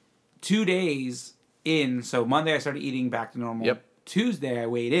 2 days in, so Monday I started eating back to normal. Yep. Tuesday, I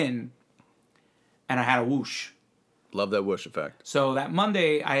weighed in, and I had a whoosh. Love that whoosh effect. So that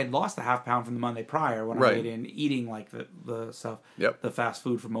Monday, I had lost a half pound from the Monday prior when I Right. weighed in, eating like the stuff, Yep. the fast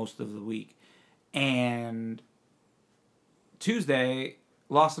food for most of the week. And Tuesday,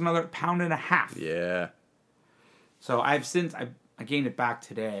 lost another 1.5 pounds. Yeah. So I've since, I gained it back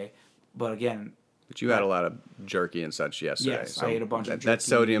today. But again, But you had a lot of jerky and such yesterday. Yes, I ate a bunch of That jerky.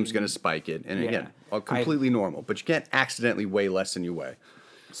 sodium's going to spike it. And Yeah. again, all completely normal. But you can't accidentally weigh less than you weigh.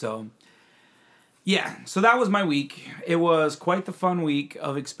 so yeah, so that was my week. It was quite the fun week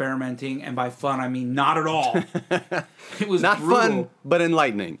of experimenting. And by fun, I mean not at all. It was Not brutal. fun, but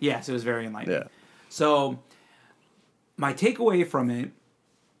enlightening. Yes, it was very enlightening. Yeah. So, my takeaway from it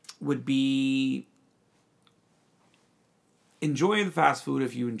would be enjoy the fast food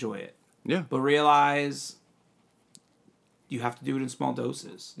if you enjoy it, Yeah. but realize you have to do it in small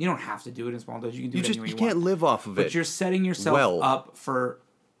doses. You don't have to do it in small doses. You can do it anywhere You you can't want. live off of it. But you're setting yourself well. up for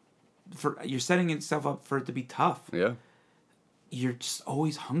you're setting yourself up for it to be tough. Yeah. You're just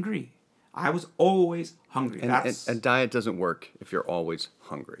always hungry. I was always hungry. And a diet doesn't work if you're always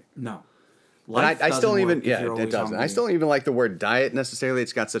hungry. No. And Life I still doesn't even work if yeah, you're it always doesn't. I hungry. still don't even like the word diet necessarily.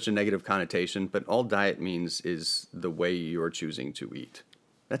 It's got such a negative connotation, but all diet means is the way you're choosing to eat.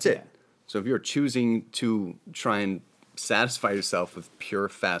 That's it. Yeah. So if you're choosing to try and satisfy yourself with pure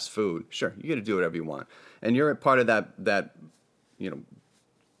fast food, sure, you got to do whatever you want. And you're a part of that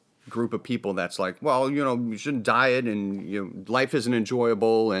group of people that's like, well, you shouldn't diet and life isn't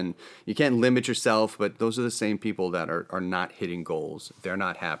enjoyable and you can't limit yourself. But those are the same people that are not hitting goals. They're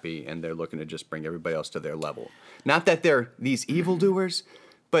not happy and they're looking to just bring everybody else to their level. Not that they're these evildoers,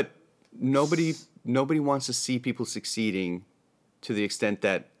 but nobody wants to see people succeeding to the extent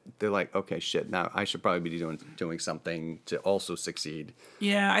that they're like, okay, shit, now I should probably be doing something to also succeed.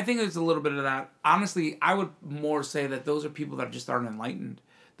 Yeah, I think there's a little bit of that. Honestly, I would more say that those are people that just aren't enlightened.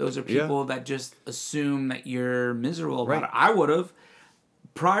 Those are people that just assume that you're miserable about Right. it. I would have.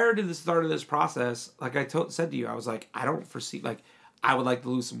 Prior to the start of this process, like I said to you, I was like, I don't foresee, like, I would like to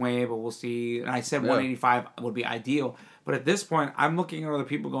lose some weight, but we'll see. And I said 185 would be ideal. But at this point, I'm looking at other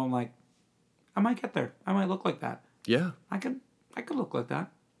people going like, I might get there. I might look like that. Yeah. I could look like that.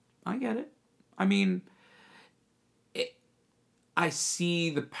 I get it. I mean, I see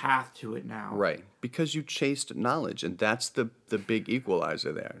the path to it now. Right. Because you chased knowledge, and that's the big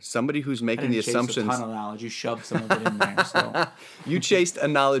equalizer there. Somebody who's I making didn't the chase assumptions. a ton of knowledge. You shoved some of it in there. So You chased a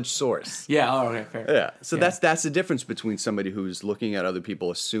knowledge source. yeah. Oh, okay. Fair. Yeah. So Yeah. that's the difference between somebody who's looking at other people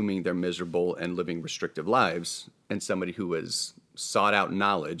assuming they're miserable and living restrictive lives and somebody who has sought out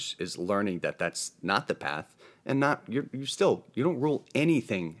knowledge, is learning that that's not the path, and not you don't rule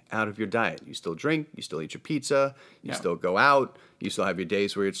anything out of your diet. You still drink, you still eat your pizza, you Yeah. still go out, you still have your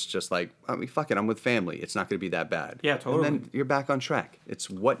days where it's just like, I mean, fuck it, I'm with family. It's not going to be that bad. Yeah, totally. And then you're back on track. It's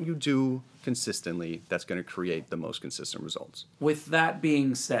what you do consistently that's going to create the most consistent results. With that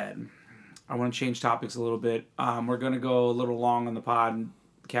being said, I want to change topics a little bit. We're going to go a little long on the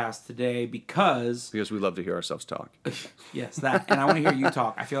podcast today because Because we love to hear ourselves talk. yes, that, and I want to hear you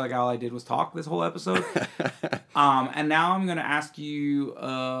talk. I feel like all I did was talk this whole episode. And now I'm going to ask you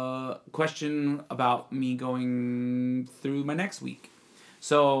a question about me going through my next week.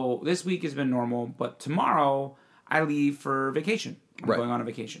 So this week has been normal, but tomorrow I leave for vacation. I'm Right. going on a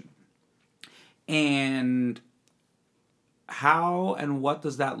vacation. And how and what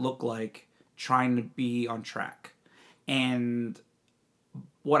does that look like trying to be on track? And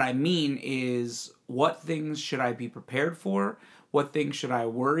what I mean is, what things should I be prepared for? What things should I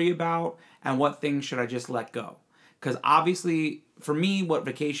worry about? And what things should I just let go? Because obviously, for me, what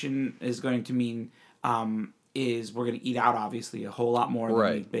vacation is going to mean is we're going to eat out, obviously, a whole lot more than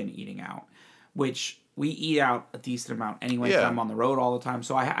Right. we've been eating out. Which we eat out a decent amount anyway, 'cause Yeah. I'm on the road all the time.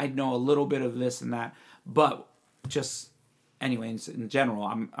 So I know a little bit of this and that. But just, anyway, in general,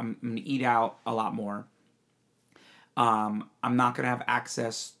 I'm going to eat out a lot more. I'm not going to have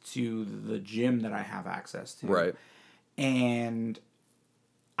access to the gym that I have access to. Right. And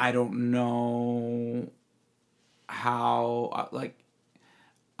I don't know how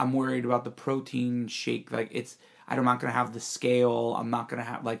I'm worried about the protein shake. Like I'm not gonna have the scale. I'm not gonna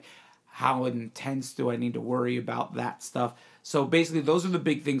have like how intense do I need to worry about that stuff. So basically, those are the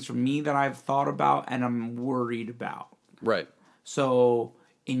big things for me that I've thought about and I'm worried about. Right. So,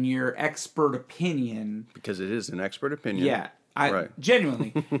 in your expert opinion, Because it is an expert opinion. yeah, I Right.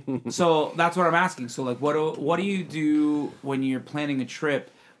 genuinely. So that's what I'm asking. So like, what do you do when you're planning a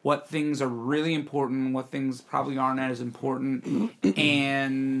trip? What things are really important? What things probably aren't as important?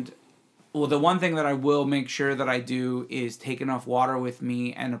 And well, the one thing that I will make sure that I do is take enough water with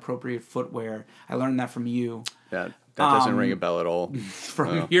me and appropriate footwear. I learned that from you. Yeah, that doesn't ring a bell at all.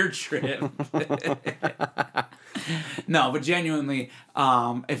 From your trip. No, but genuinely,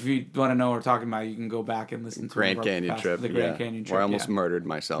 if you want to know what we're talking about, you can go back and listen to Grand Canyon trip. The Grand Canyon trip. Where I almost murdered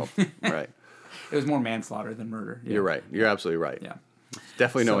myself. Right. It was more manslaughter than murder. Yeah. You're right. You're absolutely right. Yeah.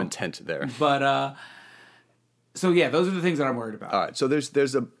 Definitely no intent there. But so yeah, those are the things that I'm worried about. All right. So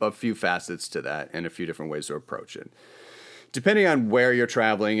there's a few facets to that and a few different ways to approach it. Depending on where you're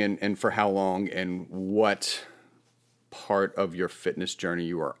traveling and for how long and what part of your fitness journey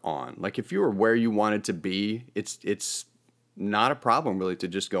you are on. Like if you were where you wanted to be, it's not a problem really to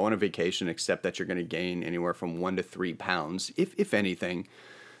just go on a vacation, except that you're going to gain anywhere from 1 to 3 pounds, if anything,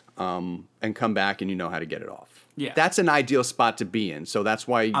 and come back and you know how to get it off. Yeah. That's an ideal spot to be in. So that's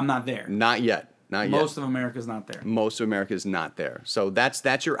why I'm not there. Not yet. Not yet. Most of America's not there. Most of America is not there. So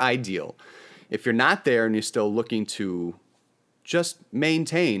that's your ideal. If you're not there and you're still looking to just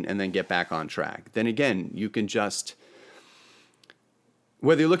maintain and then get back on track, then again, you can just,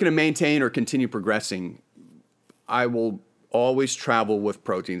 whether you're looking to maintain or continue progressing, I will always travel with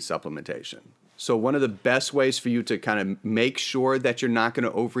protein supplementation. So one of the best ways for you to kind of make sure that you're not going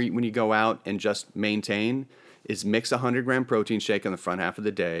to overeat when you go out and just maintain is mix a 100-gram protein shake on the front half of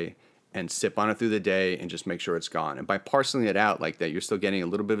the day and sip on it through the day and just make sure it's gone. And by parceling it out like that, you're still getting a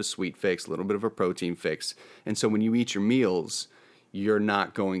little bit of a sweet fix, a little bit of a protein fix. And so when you eat your meals, you're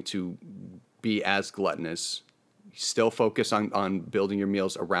not going to be as gluttonous. Still focus on building your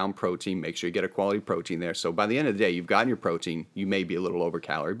meals around protein. Make sure you get a quality protein there. So by the end of the day, you've gotten your protein. You may be a little over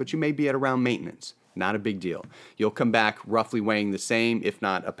calorie, but you may be at around maintenance. Not a big deal. You'll come back roughly weighing the same, if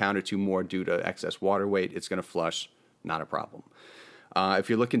not a pound or two more due to excess water weight. It's going to flush. Not a problem. If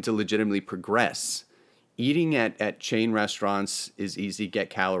you're looking to legitimately progress, eating at chain restaurants is easy. Get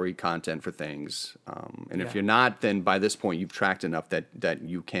calorie content for things. And if you're not, then by this point, you've tracked enough that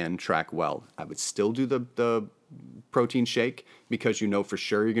you can track well. I would still do the protein shake because you know for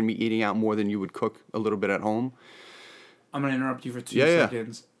sure you're going to be eating out more than you would cook a little bit at home. I'm going to interrupt you for 2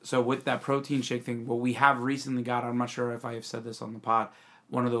 seconds. So with that protein shake thing, what we have recently got, I'm not sure if I have said this on the pod,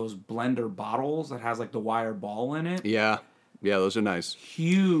 one of those blender bottles that has like the wire ball in it. Yeah. Yeah, those are nice.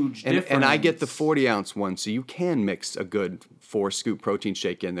 Huge difference. And I get the 40-ounce one, so you can mix a good 4-scoop protein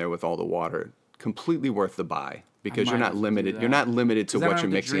shake in there with all the water. Completely worth the buy because you're not limited. You're not limited to what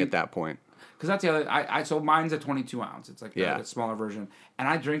you're mixing at that point. Because that's the other. So mine's a 22 ounce. It's like a smaller version, and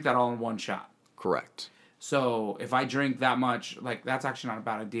I drink that all in one shot. Correct. So if I drink that much, like that's actually not a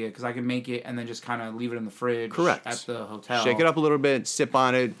bad idea because I can make it and then just kind of leave it in the fridge. Correct. At the hotel. Shake it up a little bit, sip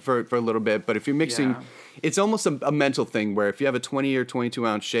on it for a little bit. But if you're mixing, it's almost a mental thing where if you have a 20 or 22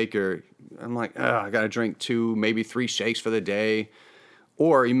 ounce shaker, I'm like, I got to drink 2, maybe 3 shakes for the day.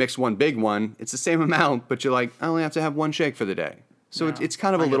 Or you mix one big one, it's the same amount, but you're like, I only have to have 1 shake for the day. So it's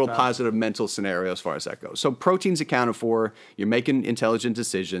kind of a little positive mental scenario as far as that goes. So protein's accounted for. You're making intelligent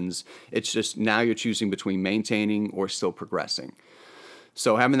decisions. It's just now you're choosing between maintaining or still progressing.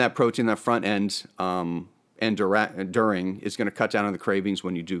 So having that protein on the front end and during is going to cut down on the cravings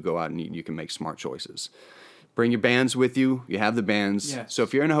when you do go out and eat. You can make smart choices. Bring your bands with you. You have the bands. Yes. So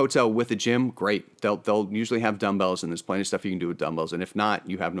if you're in a hotel with a gym, great. They'll usually have dumbbells, and there's plenty of stuff you can do with dumbbells. And if not,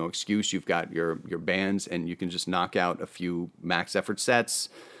 you have no excuse. You've got your bands, and you can just knock out a few max effort sets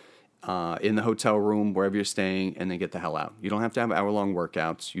in the hotel room, wherever you're staying, and then get the hell out. You don't have to have hour-long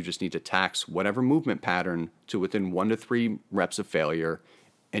workouts. You just need to tax whatever movement pattern to within 1 to 3 reps of failure,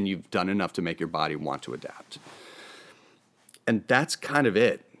 and you've done enough to make your body want to adapt. And that's kind of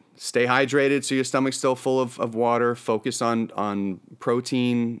it. Stay hydrated so your stomach's still full of water. Focus on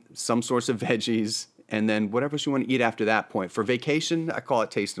protein, some sorts of veggies, and then whatever you want to eat after that point. For vacation, I call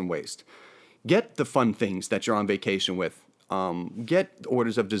it taste and waste. Get the fun things that you're on vacation with. Get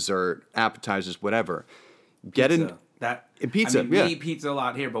orders of dessert, appetizers, whatever. Get pizza. I mean, we eat pizza a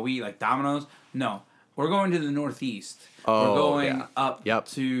lot here, but we eat like Domino's. No, we're going to the Northeast. Oh, we're going up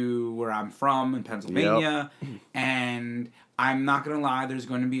to where I'm from in Pennsylvania, and I'm not gonna lie. There's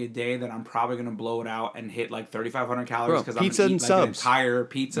going to be a day that I'm probably gonna blow it out and hit like 3,500 calories because I'm pizza gonna and eat like an subs. entire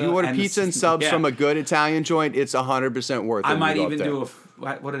pizza. You order pizza and subs yeah. from a good Italian joint, it's 100% worth it. I when might you go up even there. do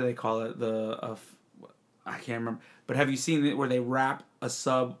what do they call it? I can't remember. But have you seen it where they wrap a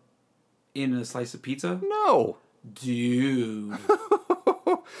sub in a slice of pizza? No. Dude.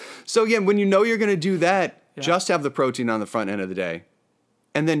 So again, when you know you're going to do that, Yeah. just have the protein on the front end of the day,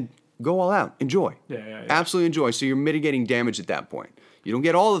 and then go all out. Enjoy. Yeah. Absolutely enjoy. So you're mitigating damage at that point. You don't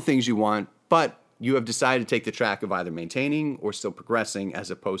get all the things you want, but you have decided to take the track of either maintaining or still progressing, as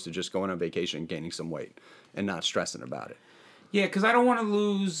opposed to just going on vacation and gaining some weight and not stressing about it. Yeah, because I don't want to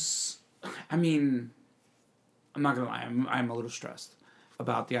lose. I mean, I'm not gonna lie. I'm a little stressed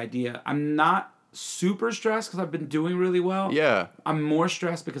about the idea. I'm not super stressed because I've been doing really well. Yeah. I'm more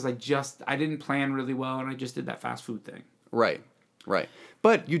stressed because I didn't plan really well and I just did that fast food thing. Right.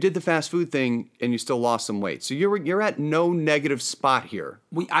 But you did the fast food thing and you still lost some weight. So you're at no negative spot here.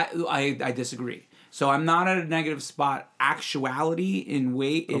 I disagree. So I'm not at a negative spot. Actuality in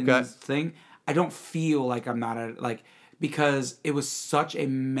weight in this thing, I don't feel like I'm not at like because it was such a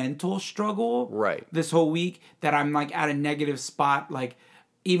mental struggle this whole week that I'm like at a negative spot. Like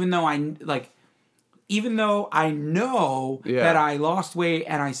even though I know that I lost weight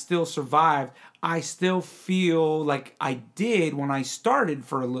and I still survived, I still feel like I did when I started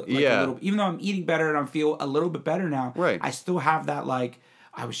for a little. Even though I'm eating better and I feel a little bit better now, I still have that like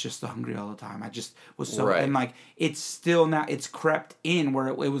I was just hungry all the time. I just was so and like it's still now it's crept in where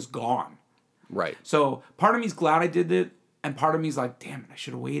it was gone. Right. So part of me's glad I did it, and part of me's like, damn it, I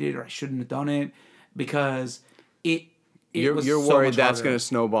should have waited or I shouldn't have done it because you're worried that's going to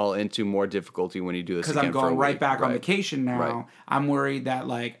snowball into more difficulty when you do this again. Because I'm going right back on Right. vacation now. Right. I'm worried that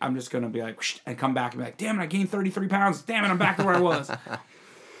like I'm just going to be like and come back and be like, damn it, I gained 33 pounds. Damn it, I'm back to where I was.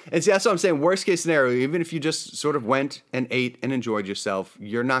 And see, that's what I'm saying. Worst case scenario, even if you just sort of went and ate and enjoyed yourself,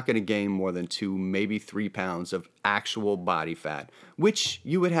 you're not going to gain more than 2, maybe 3 pounds of actual body fat, which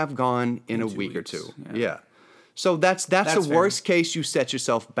you would have gone in a week or two. Yeah. So that's the worst case. You set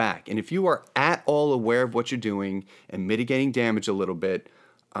yourself back. And if you are at all aware of what you're doing and mitigating damage a little bit,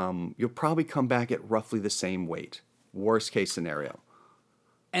 you'll probably come back at roughly the same weight. Worst case scenario.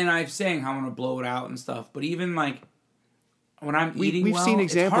 And I'm saying how I'm going to blow it out and stuff, but even like when I'm eating We've seen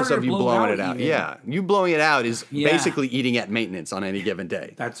examples of you blowing it out. Yeah. You blowing it out is basically eating at maintenance on any given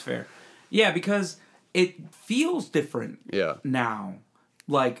day. That's fair. Yeah, because it feels different now.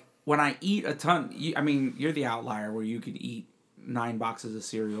 Like, when I eat a ton... you're the outlier where you could eat 9 boxes of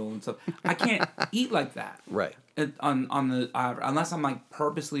cereal and stuff. I can't eat like that. Right. Unless I'm, like,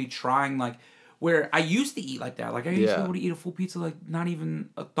 purposely trying, like... Where I used to eat like that. Like, I used to be able to eat a full pizza, like, not even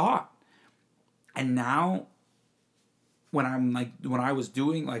a thought. And now... When I was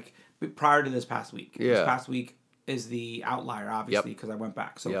doing, like, prior to this past week. Yeah. This past week is the outlier, obviously, because I went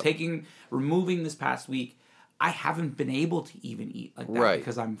back. So removing this past week, I haven't been able to even eat like that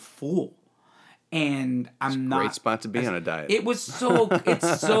because I'm full. And I'm not... Great spot to be on a diet. It's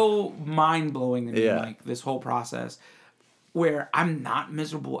so mind-blowing to me, like, this whole process, where I'm not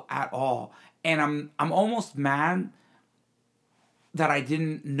miserable at all. And I'm almost mad that I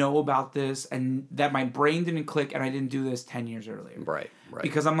didn't know about this and that my brain didn't click and I didn't do this 10 years earlier. Right.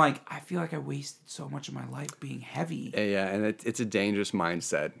 Because I'm like, I feel like I wasted so much of my life being heavy. Yeah, and it's a dangerous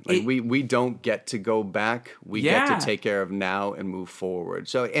mindset. Like we don't get to go back. We get to take care of now and move forward.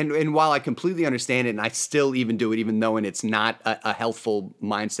 So and while I completely understand it and I still even do it even knowing it's not a healthful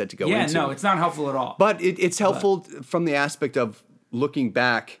mindset to go into. Yeah, no, it's not helpful at all. But it's helpful from the aspect of looking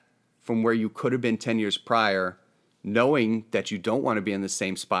back from where you could have been 10 years prior, knowing that you don't want to be in the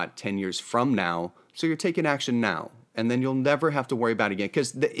same spot 10 years from now, so you're taking action now. And then you'll never have to worry about it again.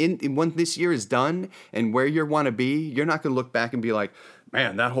 Because when this year is done and where you want to be, you're not going to look back and be like,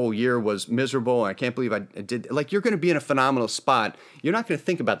 man, that whole year was miserable. I can't believe I did. Like, you're going to be in a phenomenal spot. You're not going to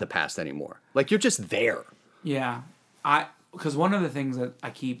think about the past anymore. Like, you're just there. Yeah. Because one of the things that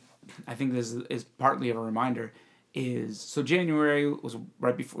I think this is partly of a reminder, is so January was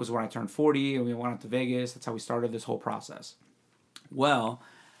was when I turned 40 and we went out to Vegas. That's how we started this whole process. Well,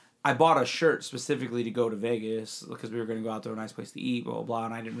 I bought a shirt specifically to go to Vegas because we were going to go out to a nice place to eat, blah, blah, blah,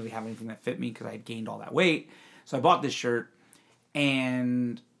 and I didn't really have anything that fit me because I had gained all that weight. So I bought this shirt,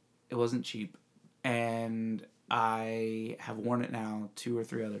 and it wasn't cheap. And I have worn it now 2 or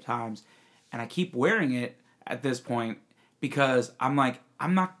 3 other times, and I keep wearing it at this point because I'm like,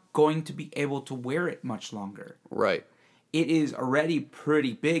 I'm not going to be able to wear it much longer. Right. It is already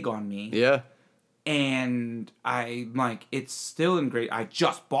pretty big on me. Yeah. And I'm like, it's still in great... I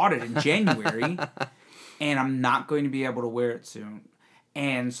just bought it in January, and I'm not going to be able to wear it soon.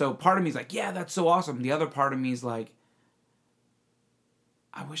 And so part of me is like, yeah, that's so awesome. The other part of me is like,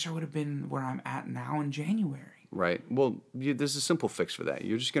 I wish I would have been where I'm at now in January. Right. Well, there's a simple fix for that.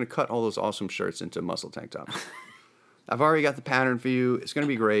 You're just going to cut all those awesome shirts into muscle tank tops. I've already got the pattern for you. It's going to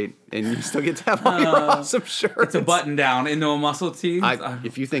be great. And you still get to have all your awesome shirts. It's a button down into a muscle tee.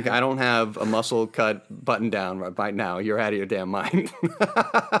 If you think I don't have a muscle cut button down right now, you're out of your damn mind.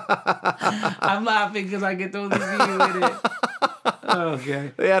 I'm laughing because I get those see you with it.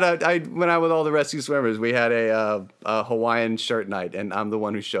 Okay. They had when I with all the rescue swimmers, we had a Hawaiian shirt night, and I'm the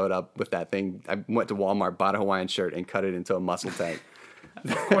one who showed up with that thing. I went to Walmart, bought a Hawaiian shirt, and cut it into a muscle tank.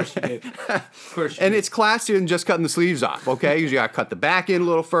 Of course you did. Of course you And did. it's classier than just cutting the sleeves off, okay? You got to cut the back in a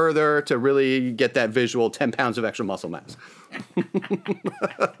little further to really get that visual 10 pounds of extra muscle mass.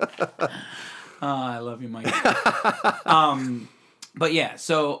 I love you, Mike. But yeah,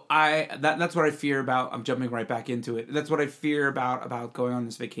 so that's what I fear about. I'm jumping right back into it. That's what I fear about going on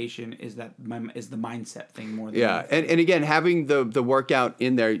this vacation is the mindset thing more than anything. And again, having the workout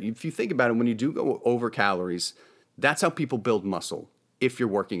in there, if you think about it, when you do go over calories, that's how people build muscle if you're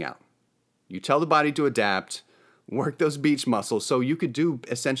working out. You tell the body to adapt, work those beach muscles, so you could do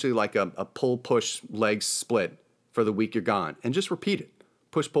essentially like a pull-push leg split for the week you're gone, and just repeat it.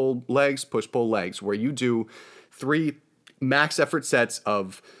 Push-pull legs, where you do 3 max effort sets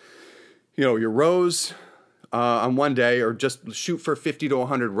of, your rows on one day, or just shoot for 50 to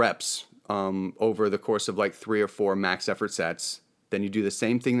 100 reps over the course of like 3 or 4 max effort sets. Then you do the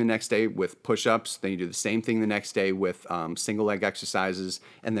same thing the next day with push-ups. Then you do the same thing the next day with single leg exercises,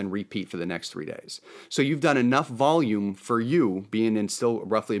 and then repeat for the next 3 days. So you've done enough volume for you, being in still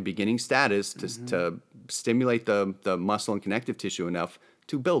roughly a beginning status, to stimulate the muscle and connective tissue enough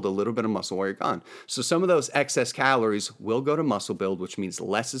to build a little bit of muscle while you're gone. So some of those excess calories will go to muscle build, which means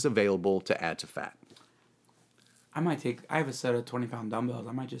less is available to add to fat. I have a set of 20-pound dumbbells.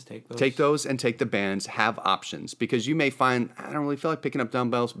 I might just take those. Take those and take the bands. Have options, because you may find, I don't really feel like picking up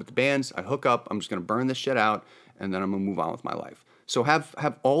dumbbells, but the bands, I hook up, I'm just going to burn this shit out, and then I'm going to move on with my life. So have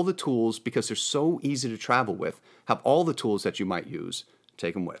all the tools, because they're so easy to travel with. Have all the tools that you might use.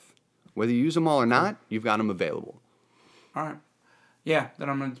 Take them with. Whether you use them all or not, you've got them available. All right. Yeah, then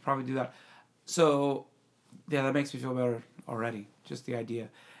I'm going to probably do that. So, yeah, that makes me feel better already, just the idea.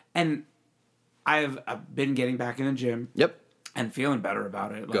 And I've been getting back in the gym. Yep. And feeling better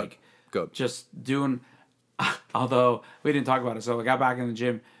about it. Good. Good. Just doing, although we didn't talk about it, so I got back in the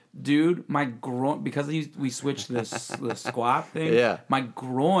gym. Dude, my groin, because we switched the squat thing, yeah. My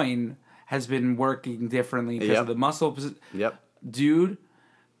groin has been working differently because of the muscle. Yep. Dude,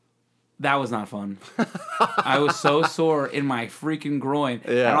 that was not fun. I was so sore in my freaking groin.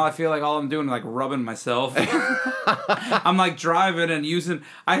 Yeah. And I feel like all I'm doing is like rubbing myself. I'm like driving and using,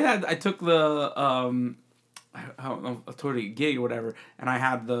 I took the, I don't know, a tour gig or whatever, and I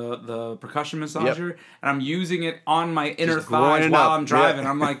had the percussion massager, and I'm using it on my inner thighs while I'm driving.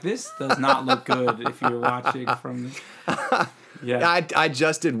 I'm like, this does not look good if you're watching from this. Yeah. I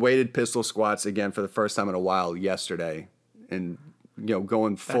just did weighted pistol squats again for the first time in a while yesterday, and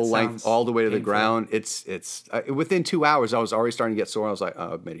going full length all the way to the ground. It's within 2 hours I was already starting to get sore. I was like,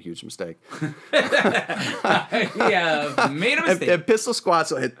 oh, I've made a huge mistake. Yeah, made a mistake. And pistol squats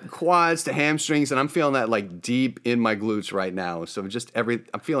will hit quads to hamstrings, and I'm feeling that like deep in my glutes right now. So I'm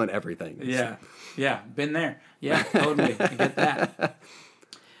feeling everything. Yeah, been there. Yeah, totally. I get that.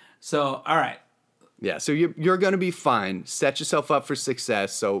 So, all right. Yeah, so you're going to be fine. Set yourself up for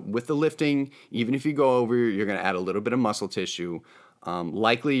success. So with the lifting, even if you go over, you're going to add a little bit of muscle tissue.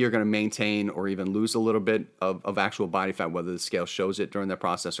 Likely you're going to maintain or even lose a little bit of actual body fat, whether the scale shows it during the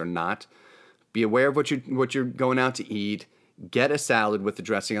process or not. Be aware of what you're going out to eat. Get a salad with the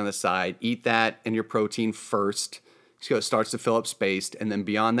dressing on the side. Eat that and your protein first, so it starts to fill up space. And then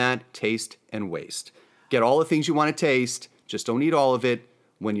beyond that, taste and waste. Get all the things you want to taste. Just don't eat all of it.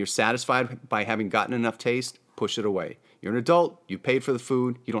 When you're satisfied by having gotten enough taste, push it away. You're an adult. You paid for the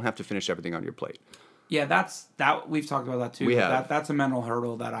food. You don't have to finish everything on your plate. Yeah, that we've talked about that too. We have. That's a mental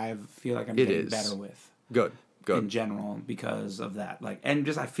hurdle that I feel like I'm getting better with. Good. In general, because of that. And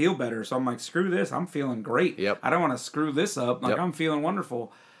just I feel better, so I'm like, screw this. I'm feeling great. Yep. I don't want to screw this up. Like, I'm feeling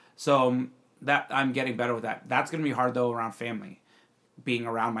wonderful. So that I'm getting better with that. That's gonna be hard though around family, being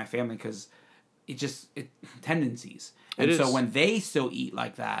around my family, because tendencies. And so when they still eat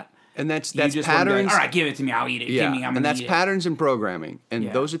like that, and that's just patterns. Like, all right, give it to me. I'll eat it. Yeah, Give me. I'm and that's eat patterns in programming,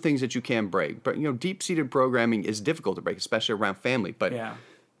 and those are things that you can break. But deep-seated programming is difficult to break, especially around family. But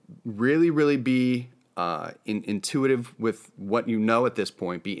really, really be intuitive with what you know at this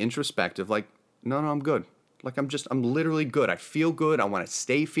point. Be introspective. Like, no, I'm good. Like I'm literally good. I feel good. I want to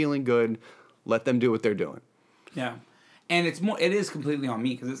stay feeling good. Let them do what they're doing. Yeah. And it is completely on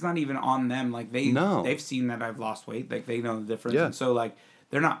me, because it's not even on them. Like they've seen that I've lost weight. Like they know the difference. Yeah. And so like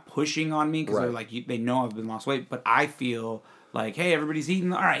they're not pushing on me because they're Right. like they know I've been lost weight, but I feel like, hey, everybody's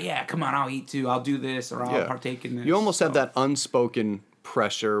eating. All right, yeah, come on, I'll eat too. I'll do this or I'll partake in this. You almost have So, that unspoken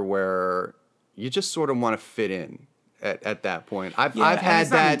pressure where you just sort of want to fit in at that point. I've and had it's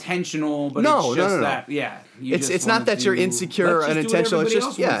not that intentional, but No, it's no, just no, no. that It's not that you're insecure and intentional. It's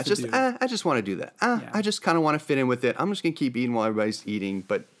just I just want to do that. I just kind of want to fit in with it. I'm just gonna keep eating while everybody's eating,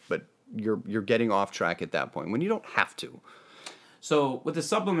 but you're getting off track at that point when you don't have to. So with the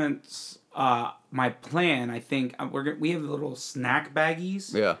supplements, my plan, I think we have little snack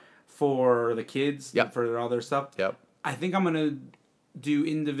baggies. Yeah. For the kids. Yep. For all their stuff. Yep. I think I'm gonna do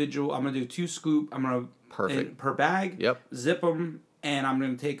individual. I'm gonna do 2 scoop. I'm gonna Perfect. per bag. Yep. Zip them, and I'm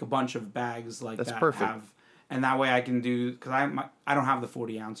gonna take a bunch of bags like That's that. perfect. And that way I can do because I don't have the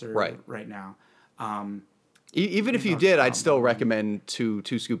 40 ouncer Right now. Even if you did, I'd still recommend two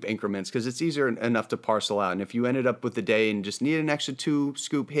scoop increments because it's easier enough to parcel out. And if you ended up with the day and just need an extra 2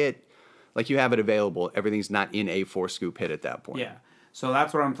 scoop hit, like you have it available, everything's not in a 4 scoop hit at that point. Yeah. So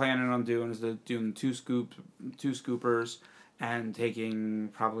that's what I'm planning on doing is doing 2 scoopers, and taking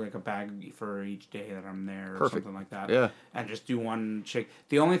probably like a bag for each day that I'm there or something like that. Yeah. And just do one shake.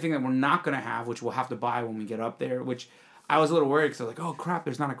 The only thing that we're not going to have, which we'll have to buy when we get up there, which I was a little worried because I was like, oh crap,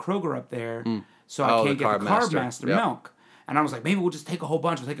 there's not a Kroger up there. So I can't get the Carb Master milk. And I was like, maybe we'll just take a whole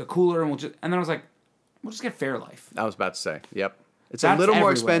bunch. We'll take a cooler and and then I was like, we'll just get Fairlife. I was about to say, yep. It's That's a little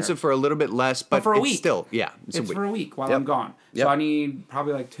more everywhere. expensive for a little bit less, but for a it's week. still, It's for a week while Yep. I'm gone. Yep. So I need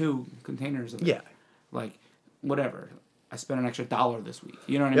probably like 2 containers of it. Yeah. Like, whatever. I spent an extra $1 this week.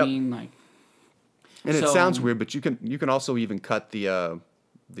 You know what I Yep. mean? Like, And it So- sounds weird, but you can also even cut the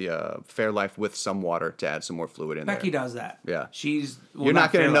Fairlife with some water to add some more fluid in Becky there. does that. Yeah. You're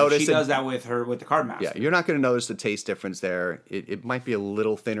not gonna Fairlife. notice She that- does that with the Carb Master. Yeah, you're not going to notice the taste difference there. It might be a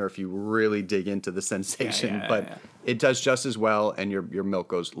little thinner if you really dig into the sensation, but it does just as well, and your milk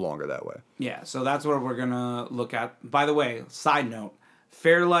goes longer that way. Yeah, so that's what we're gonna look at. By the way, side note,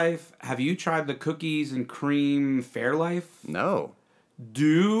 Fairlife. Have you tried the cookies and cream Fairlife, No,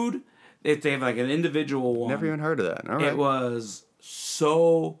 dude? If they have like an individual one, never even heard of that. All right. It was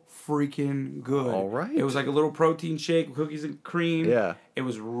so freaking good. All right. It was like a little protein shake with cookies and cream. Yeah. It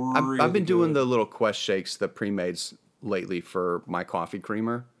was really I've been doing good. the little Quest shakes, the pre-mades lately for my coffee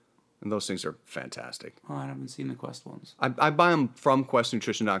creamer, and those things are fantastic. Oh, I haven't seen the Quest ones. I buy them from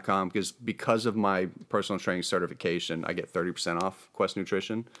questnutrition.com because of my personal training certification, I get 30% off Quest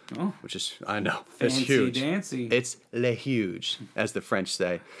Nutrition, Oh. which is, I know, it's Fancy huge. dancy. It's le huge, as the French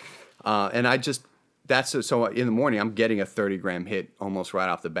say. And I just, so in the morning, I'm getting a 30-gram hit almost right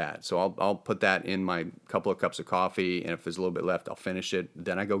off the bat. So I'll put that in my couple of cups of coffee, and if there's a little bit left, I'll finish it.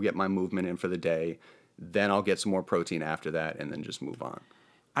 Then I go get my movement in for the day. Then I'll get some more protein after that, and then just move on.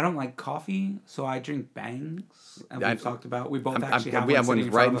 I don't like coffee, so I drink Bangs. And we've talked about. We both actually we have one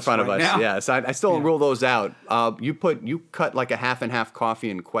right in front of us. now. Yeah, so I still don't rule those out. You cut like a half and half coffee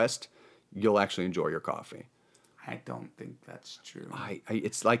in Quest, you'll actually enjoy your coffee. I don't think that's true.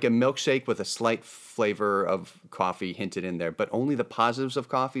 It's like a milkshake with a slight flavor of coffee hinted in there, but only the positives of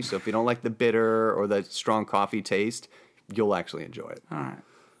coffee. So if you don't like the bitter or the strong coffee taste, you'll actually enjoy it. All right.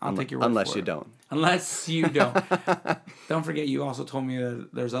 I'll take your word Unless for you it. don't. Unless you don't. Don't forget, you also told me that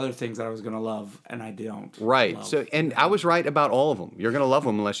there's other things that I was going to love, and I don't. Right. love. So, and I was right about all of them. You're going to love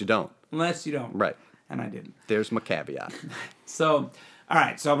them unless you don't. Unless you don't. Right. And I didn't. There's my caveat. So, all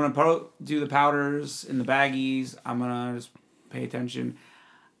right. So I'm going to do the powders in the baggies. I'm going to just pay attention.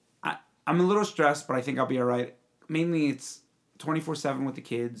 I'm a little stressed, but I think I'll be all right. Mainly it's 24/7 with the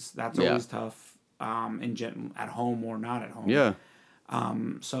kids. That's always tough at home or not at home. Yeah.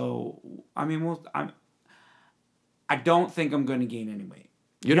 So, I mean, I don't think I'm going to gain any weight.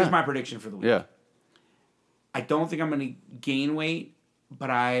 You're Here's not. my prediction for the week. Yeah. I don't think I'm going to gain weight, but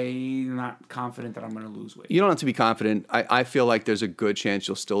I'm not confident that I'm going to lose weight. You don't have to be confident. I feel like there's a good chance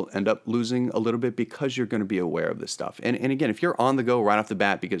you'll still end up losing a little bit because you're going to be aware of this stuff. And again, if you're on the go right off the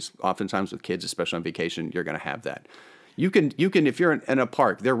bat, because oftentimes with kids, especially on vacation, you're going to have that. You can if you're in a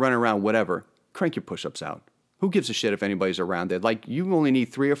park, they're running around, whatever, crank your push-ups out. Who gives a shit if anybody's around there? Like, you only need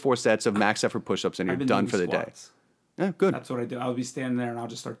 3 or 4 sets of max effort push-ups and you're I've been done doing for the squats. day. Yeah, good. That's what I do. I'll be standing there and I'll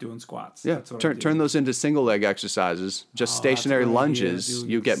just start doing squats. Yeah, That's what I do. turn those into single leg exercises, just stationary that's a good idea, lunges.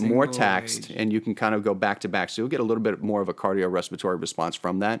 dude. You get more Single taxed, leg. and you can kind of go back to back. So you'll get a little bit more of a cardiorespiratory response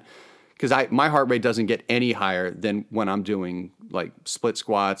from that. Because my heart rate doesn't get any higher than when I'm doing like split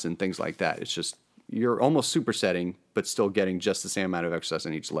squats and things like that. It's just you're almost supersetting, but still getting just the same amount of exercise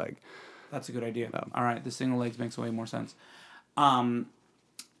in each leg. That's a good idea. All right, the single legs makes way more sense.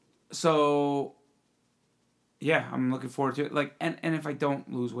 So yeah, I'm looking forward to it. Like, and if I don't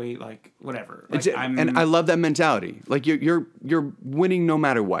lose weight, like whatever. Like, And I love that mentality. Like you're winning no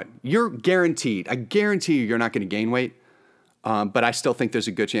matter what. You're guaranteed. I guarantee you're not going to gain weight. But I still think there's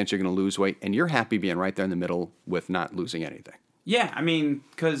a good chance you're going to lose weight, and you're happy being right there in the middle with not losing anything. Yeah, I mean,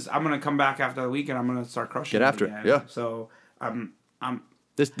 because I'm gonna come back after the week and I'm gonna start crushing. Get after it. Yeah. So I'm.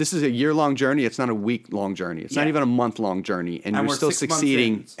 This is a year-long journey. It's not a week-long journey. It's not even a month-long journey, and you're we're still 6 months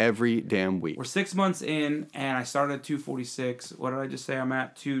succeeding in. every damn week. We're 6 months in, and I started at 246. What did I just say? I'm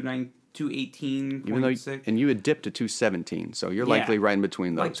at 218. Even though, and you had dipped to 217, so you're likely right in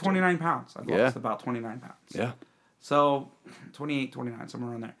between those. Like 29 pounds. I've lost about 29 pounds. Yeah. So 28, 29,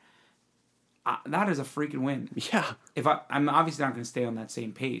 somewhere around there. That is a freaking win. Yeah. If I'm obviously not going to stay on that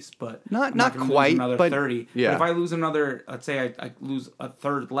same pace, but not gonna quite, lose another but 30. yeah. But if I lose another, let's say I lose a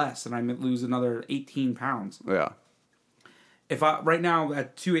third less, and I lose another 18 pounds. Yeah. If I right now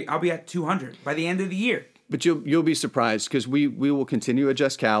I'll be at 200 by the end of the year. But you'll be surprised because we will continue to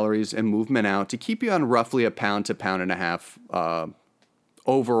adjust calories and movement out to keep you on roughly a pound to pound and a half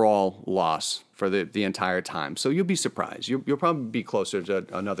overall loss for the entire time. So you'll be surprised. You'll probably be closer to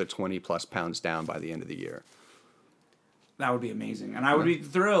another 20 plus pounds down by the end of the year. That would be amazing. And I would be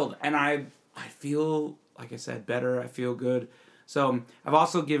thrilled. And I feel, like I said, better. I feel good. So I've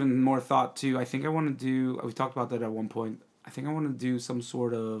also given more thought to, I think I want to do, we talked about that at one point. I think I want to do some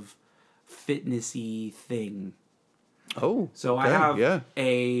sort of fitnessy thing. Oh. So I have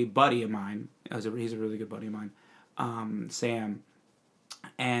a buddy of mine. He's a really good buddy of mine, Sam.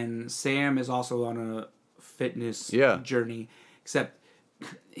 And Sam is also on a fitness journey, except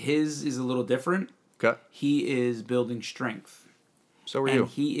his is a little different. Okay. He is building strength. So are you.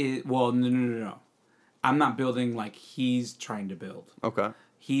 He is, well, no. I'm not building like he's trying to build. Okay.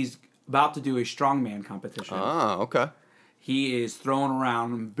 He's about to do a strongman competition. Ah, okay. He is throwing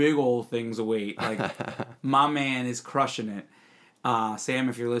around big old things of weight. Like, my man is crushing it. Sam,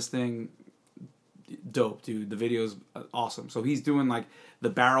 if you're listening, dope, dude. The video's awesome. So he's doing like the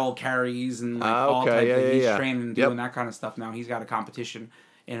barrel carries and like all types of, he's training and doing that kind of stuff now. He's got a competition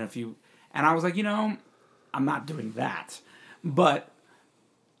in a few, and I was like, I'm not doing that, but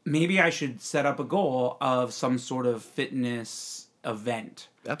maybe I should set up a goal of some sort of fitness event.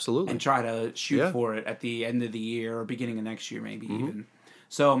 Absolutely. And try to shoot for it at the end of the year or beginning of next year, maybe even.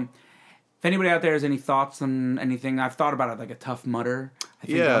 So if anybody out there has any thoughts on anything, I've thought about it like a Tough Mudder. I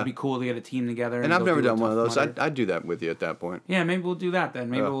think that would be cool to get a team together. And I've never done one of those. I'd do that with you at that point. Yeah, maybe we'll do that then.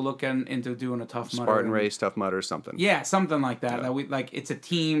 Maybe we'll look into doing a Tough Mudder. Spartan race, Tough Mudder, or something. Yeah, something like that. Yeah. That we like. It's a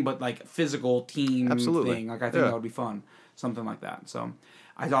team, but like physical team thing. Like I think that would be fun. Something like that. So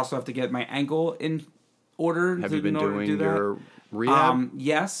I also have to get my ankle in order. Have you been doing your rehab?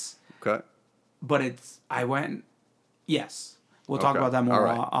 Yes. Okay. But yes. We'll talk about that more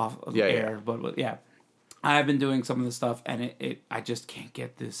off of air. Yeah. But yeah, I've been doing some of the stuff, and I just can't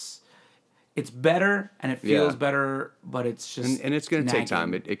get this. It's better, and it feels better, but it's just and it's going to take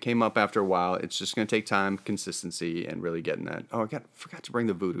time. It came up after a while. It's just going to take time, consistency, and really getting that. Oh, forgot to bring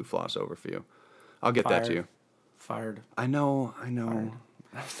the voodoo floss over for you. I'll get that to you. Fired. I know.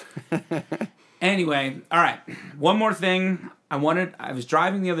 Anyway, all right. One more thing. I was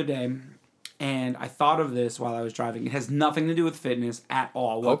driving the other day, and I thought of this while I was driving. It has nothing to do with fitness at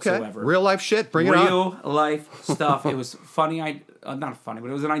all whatsoever. Okay. Real life shit. Bring it on. Real life stuff. It was funny. Not funny,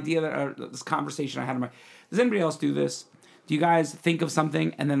 but it was an idea that this conversation I had in my. Does anybody else do this? Do you guys think of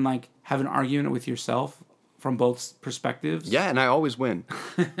something and then like have an argument with yourself from both perspectives? Yeah, and I always win.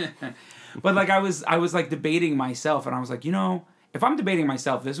 But like I was like debating myself, and I was like, if I'm debating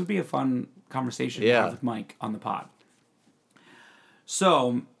myself, this would be a fun conversation to have with Mike on the pod.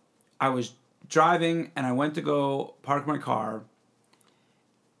 So I was driving, and I went to go park my car,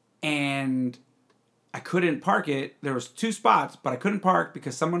 and I couldn't park it. There was 2 spots, but I couldn't park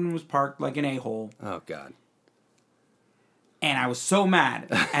because someone was parked like an a-hole. Oh, God. And I was so mad.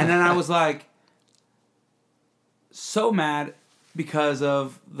 And then I was like, so mad because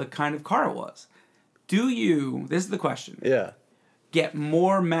of the kind of car it was. Do you, this is the question. Yeah. Get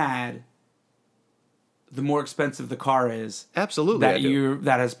more mad the more expensive the car is. Absolutely, I do.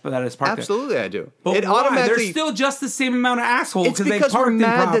 That is parked. Absolutely, I do. But it automatically, they're still just the same amount of asshole because they parked we're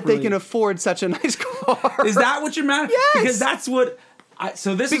mad improperly. that they can afford such a nice car. Is that what you're mad? Yes. Because that's what.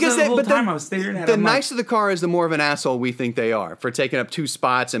 So this is the whole time I was staring at. The nicer the car is, the more of an asshole we think they are for taking up 2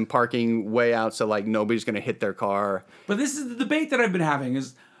 spots and parking way out so like nobody's going to hit their car. But this is the debate that I've been having: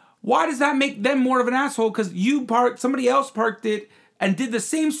 is why does that make them more of an asshole? Because somebody else parked it and did the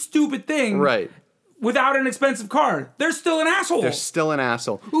same stupid thing, right? Without an expensive car, they're still an asshole. They're still an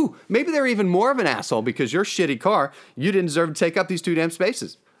asshole. Ooh, maybe they're even more of an asshole because your shitty car, you didn't deserve to take up these 2 damn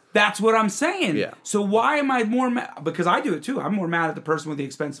spaces. That's what I'm saying. Yeah. So why am I more mad? Because I do it too. I'm more mad at the person with the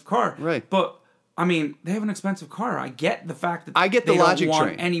expensive car. Right. But I mean, they have an expensive car. I get the fact that I get the they logic don't want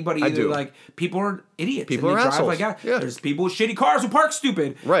train. anybody I to do. like. People are idiots. People and they are drive like assholes. that. Yeah. There's people with shitty cars who park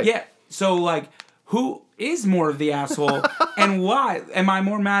stupid. Right. Yeah. So like, who is more of the asshole, and why? Am I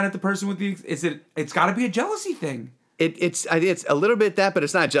more mad at the person with the? It's got to be a jealousy thing. I think it's a little bit that, but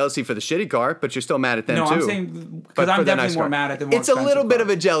it's not jealousy for the shitty car, but you're still mad at them No, too. I'm saying because But I'm for the definitely nice more car. mad at the more It's a little expensive bit car. of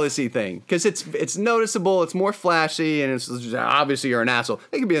a jealousy thing because it's noticeable, it's more flashy, and it's obviously you're an asshole.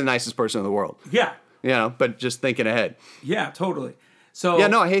 They could be the nicest person in the world, Yeah. you know, but just thinking ahead. Yeah. Totally. So Yeah,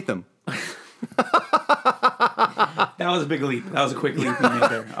 no, I hate them. that was a big leap. That was a quick leap you made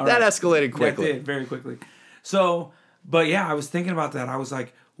there. All That right. escalated quickly. That did very quickly. So, but yeah, I was thinking about that. I was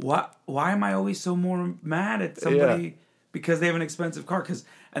like, what? Why am I always so more mad at somebody Yeah. because they have an expensive car?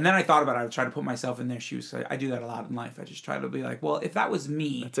 And then I thought about it. I would try to put myself in their shoes. I do that a lot in life. I just try to be like, well, if that was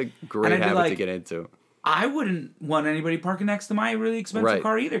me, It's a great and I'd be habit like, to get into. I wouldn't want anybody parking next to my really expensive Right.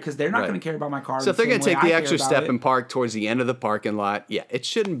 car either because they're not Right. going to care about my car. So if they're going going to to take the extra step and park towards the end of the parking lot, yeah, it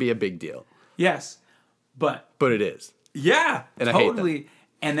shouldn't be a big deal, yes, but but it is. yeah, And I hate them. totally.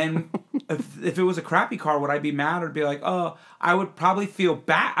 And then if it was a crappy car, would I be mad or be like, oh, I would probably feel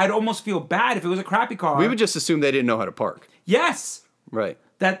bad. I'd almost feel bad if it was a crappy car. We would just assume they didn't know how to park. Yes. Right.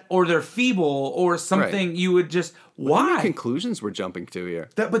 That or they're feeble or something. Right. You would just What why? conclusions we're jumping to here?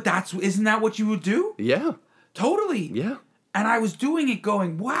 But isn't that what you would do? Yeah. Totally. Yeah. And I was doing it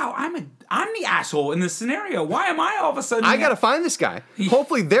going, wow, I'm the asshole in this scenario. Why am I all of a sudden? I got to find this guy.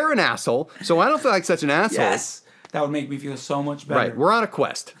 Hopefully they're an asshole, so I don't feel like such an asshole. Yes. That would make me feel so much better. Right. We're on a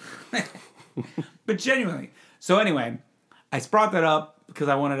quest. But genuinely. So anyway, I brought that up because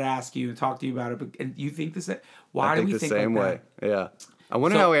I wanted to ask you and talk to you about it. But and you think this? Why I do think we the think same like way. that? Yeah. I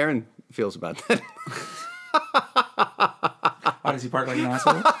wonder So- how Aaron feels about that. Why does he park like an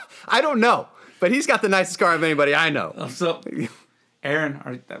asshole? I don't know, but he's got the nicest car of anybody I know. So, Aaron,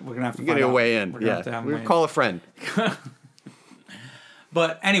 we're gonna have to Get find a out. way in. We're gonna Yeah. have to have him We weigh in. call a friend.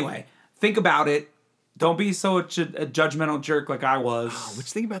 But anyway, think about it. Don't be so a judgmental jerk like I was.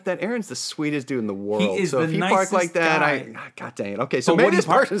 Which thing about that? Aaron's the sweetest dude in the world. He is so the if he parked like nicest that, guy. God dang it. Okay, so But maybe would he this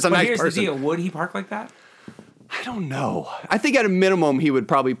park- person's a but nice here's person. the deal. Would he park like that? I don't know. I think at a minimum he would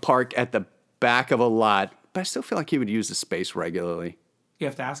probably park at the back of a lot, but I still feel like he would use the space regularly You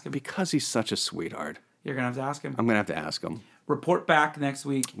have to ask him. because he's such a sweetheart. You're gonna have to ask him. I'm gonna have to ask him. Report back next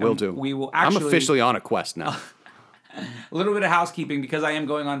week. Will and do. We will actually. I'm officially on a quest now. A little bit of housekeeping because I am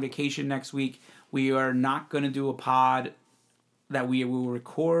going on vacation next week. We are not going to do a pod that we will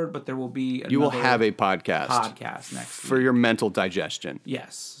record, but there will be another You will have a podcast next for week. your mental digestion.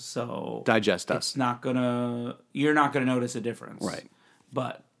 Yes, so Digest it's us. not gonna. You're not gonna notice a difference, Right.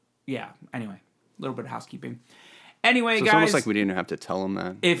 But yeah. Anyway, a little bit of housekeeping. Anyway, So guys, it's almost like we didn't have to tell him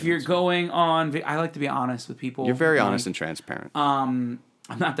that. if you're going on, I like to be honest with people. You're very Like, honest and transparent.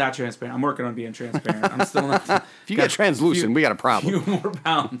 I'm not that transparent. I'm working on being transparent. I'm still not. if you get translucent, we got a problem. Few more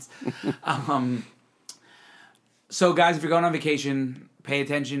pounds. So, guys, if you're going on vacation, pay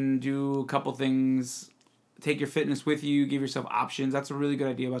attention, do a couple things, take your fitness with you, give yourself options. That's a really good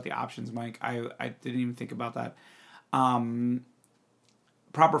idea about the options, Mike. I didn't even think about that.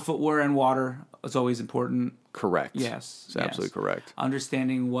 Proper footwear and water is always important. Correct. Yes. It's absolutely correct.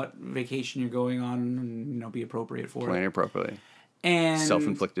 Understanding what vacation you're going on and be appropriate for Planning it. appropriately. And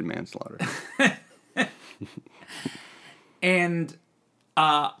Self-inflicted manslaughter. And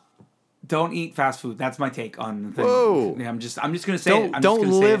don't eat fast food. That's my take on the thing. Whoa. Yeah, I'm just gonna say it. Don't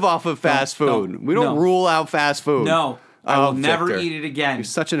live off of fast food. We don't rule out fast food. No, I will never Victor. eat it again. You're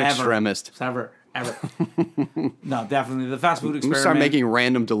such an ever. extremist. Ever. No, definitely the fast food We experiment. start making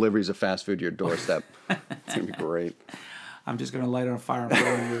random deliveries of fast food to your doorstep. It's gonna be great. I'm just gonna light it on fire and put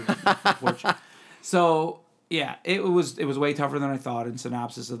it on your porch. So yeah, it was way tougher than I thought. In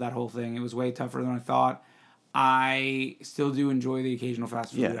synopsis of that whole thing, it was way tougher than I thought. I still do enjoy the occasional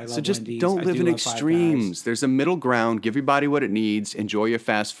fast food. I Yeah. love So just Wendy's. don't I live do in love Five Guys. extremes. There's a middle ground. Give your body what it needs. Enjoy your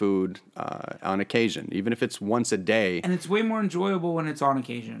fast food on occasion, even if it's once a day. And it's way more enjoyable when it's on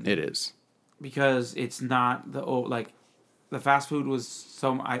occasion. It is. Because it's not the fast food was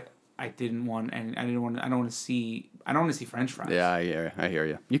so I didn't want to see French fries. Yeah, I hear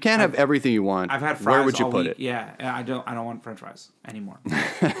you. You can't have everything you want. I've had fries. Where would you all put week. it? Yeah, I don't want French fries anymore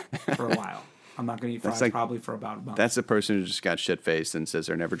for a while. I'm not going to eat fries like- probably for about a month. That's the person who just got shit faced and says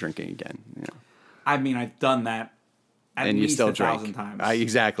they're never drinking again. You know? I mean, I've done that at And you least still 1,000 drink. times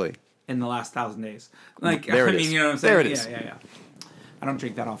Exactly. in the last 1,000 days. Like, There it I mean, is. you know what I'm saying? There it is. Yeah. I don't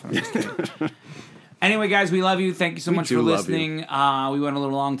drink that often. I'm just kidding. Anyway, guys, we love you. Thank you so much do for love you. listening. We went a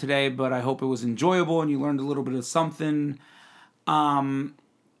little long today, but I hope it was enjoyable and you learned a little bit of something.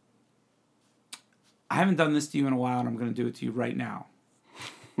 I haven't done this to you in a while, and I'm going to do it to you right now.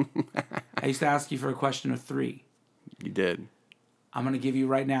 I used to ask you for a question of 3. You did. I'm going to give you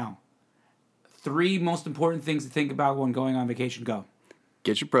right now 3 most important things to think about when going on vacation. Go.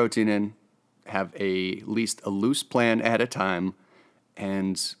 Get your protein in. Have at least a loose plan at a time.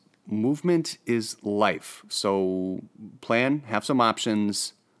 And movement is life. So have some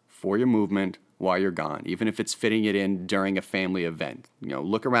options for your movement while you're gone, even if it's fitting it in during a family event.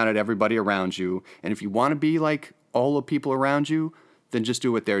 Look around at everybody around you. And if you want to be like all the people around you, then just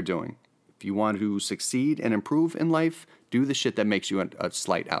do what they're doing. If you want to succeed and improve in life, do the shit that makes you a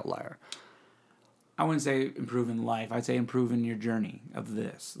slight outlier. I wouldn't say improve in life. I'd say improve in your journey of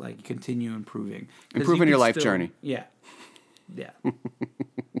this. Like, continue improving. Improve in your life journey. Yeah. Yeah.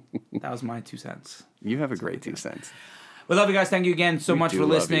 That was my 2 cents. You have a great 2 cents. We love you guys. Thank you again so much for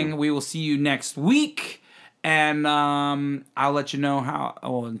listening. We will see you next week. And I'll let you know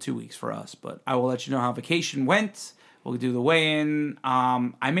how, in 2 weeks for us, but I will let you know how vacation went. We'll do the weigh-in.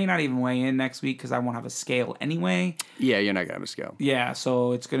 I may not even weigh in next week because I won't have a scale anyway. Yeah, you're not going to have a scale. Yeah,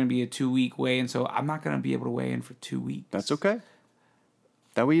 so it's going to be a 2-week weigh-in, so I'm not going to be able to weigh in for 2 weeks. That's okay.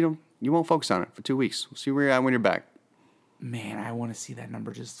 That way you won't focus on it for 2 weeks. We'll see where you're at when you're back. Man, I want to see that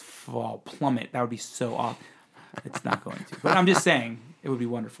number just plummet. That would be so awesome. It's not going to. But I'm just saying, it would be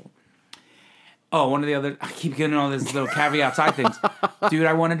wonderful. Oh, one of the other, I keep getting all these little caveat side things. Dude,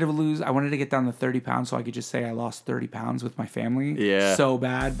 I wanted to get down to 30 pounds so I could just say I lost 30 pounds with my family. Yeah. So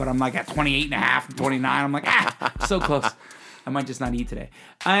bad, but I'm like at 28 and a half and 29. I'm like, so close. I might just not eat today.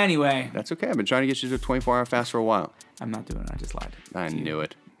 Anyway. That's okay. I've been trying to get you to a 24-hour fast for a while. I'm not doing it. I just lied. I knew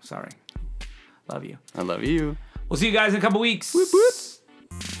it. Sorry. Love you. I love you. We'll see you guys in a couple weeks. Whoop, whoop.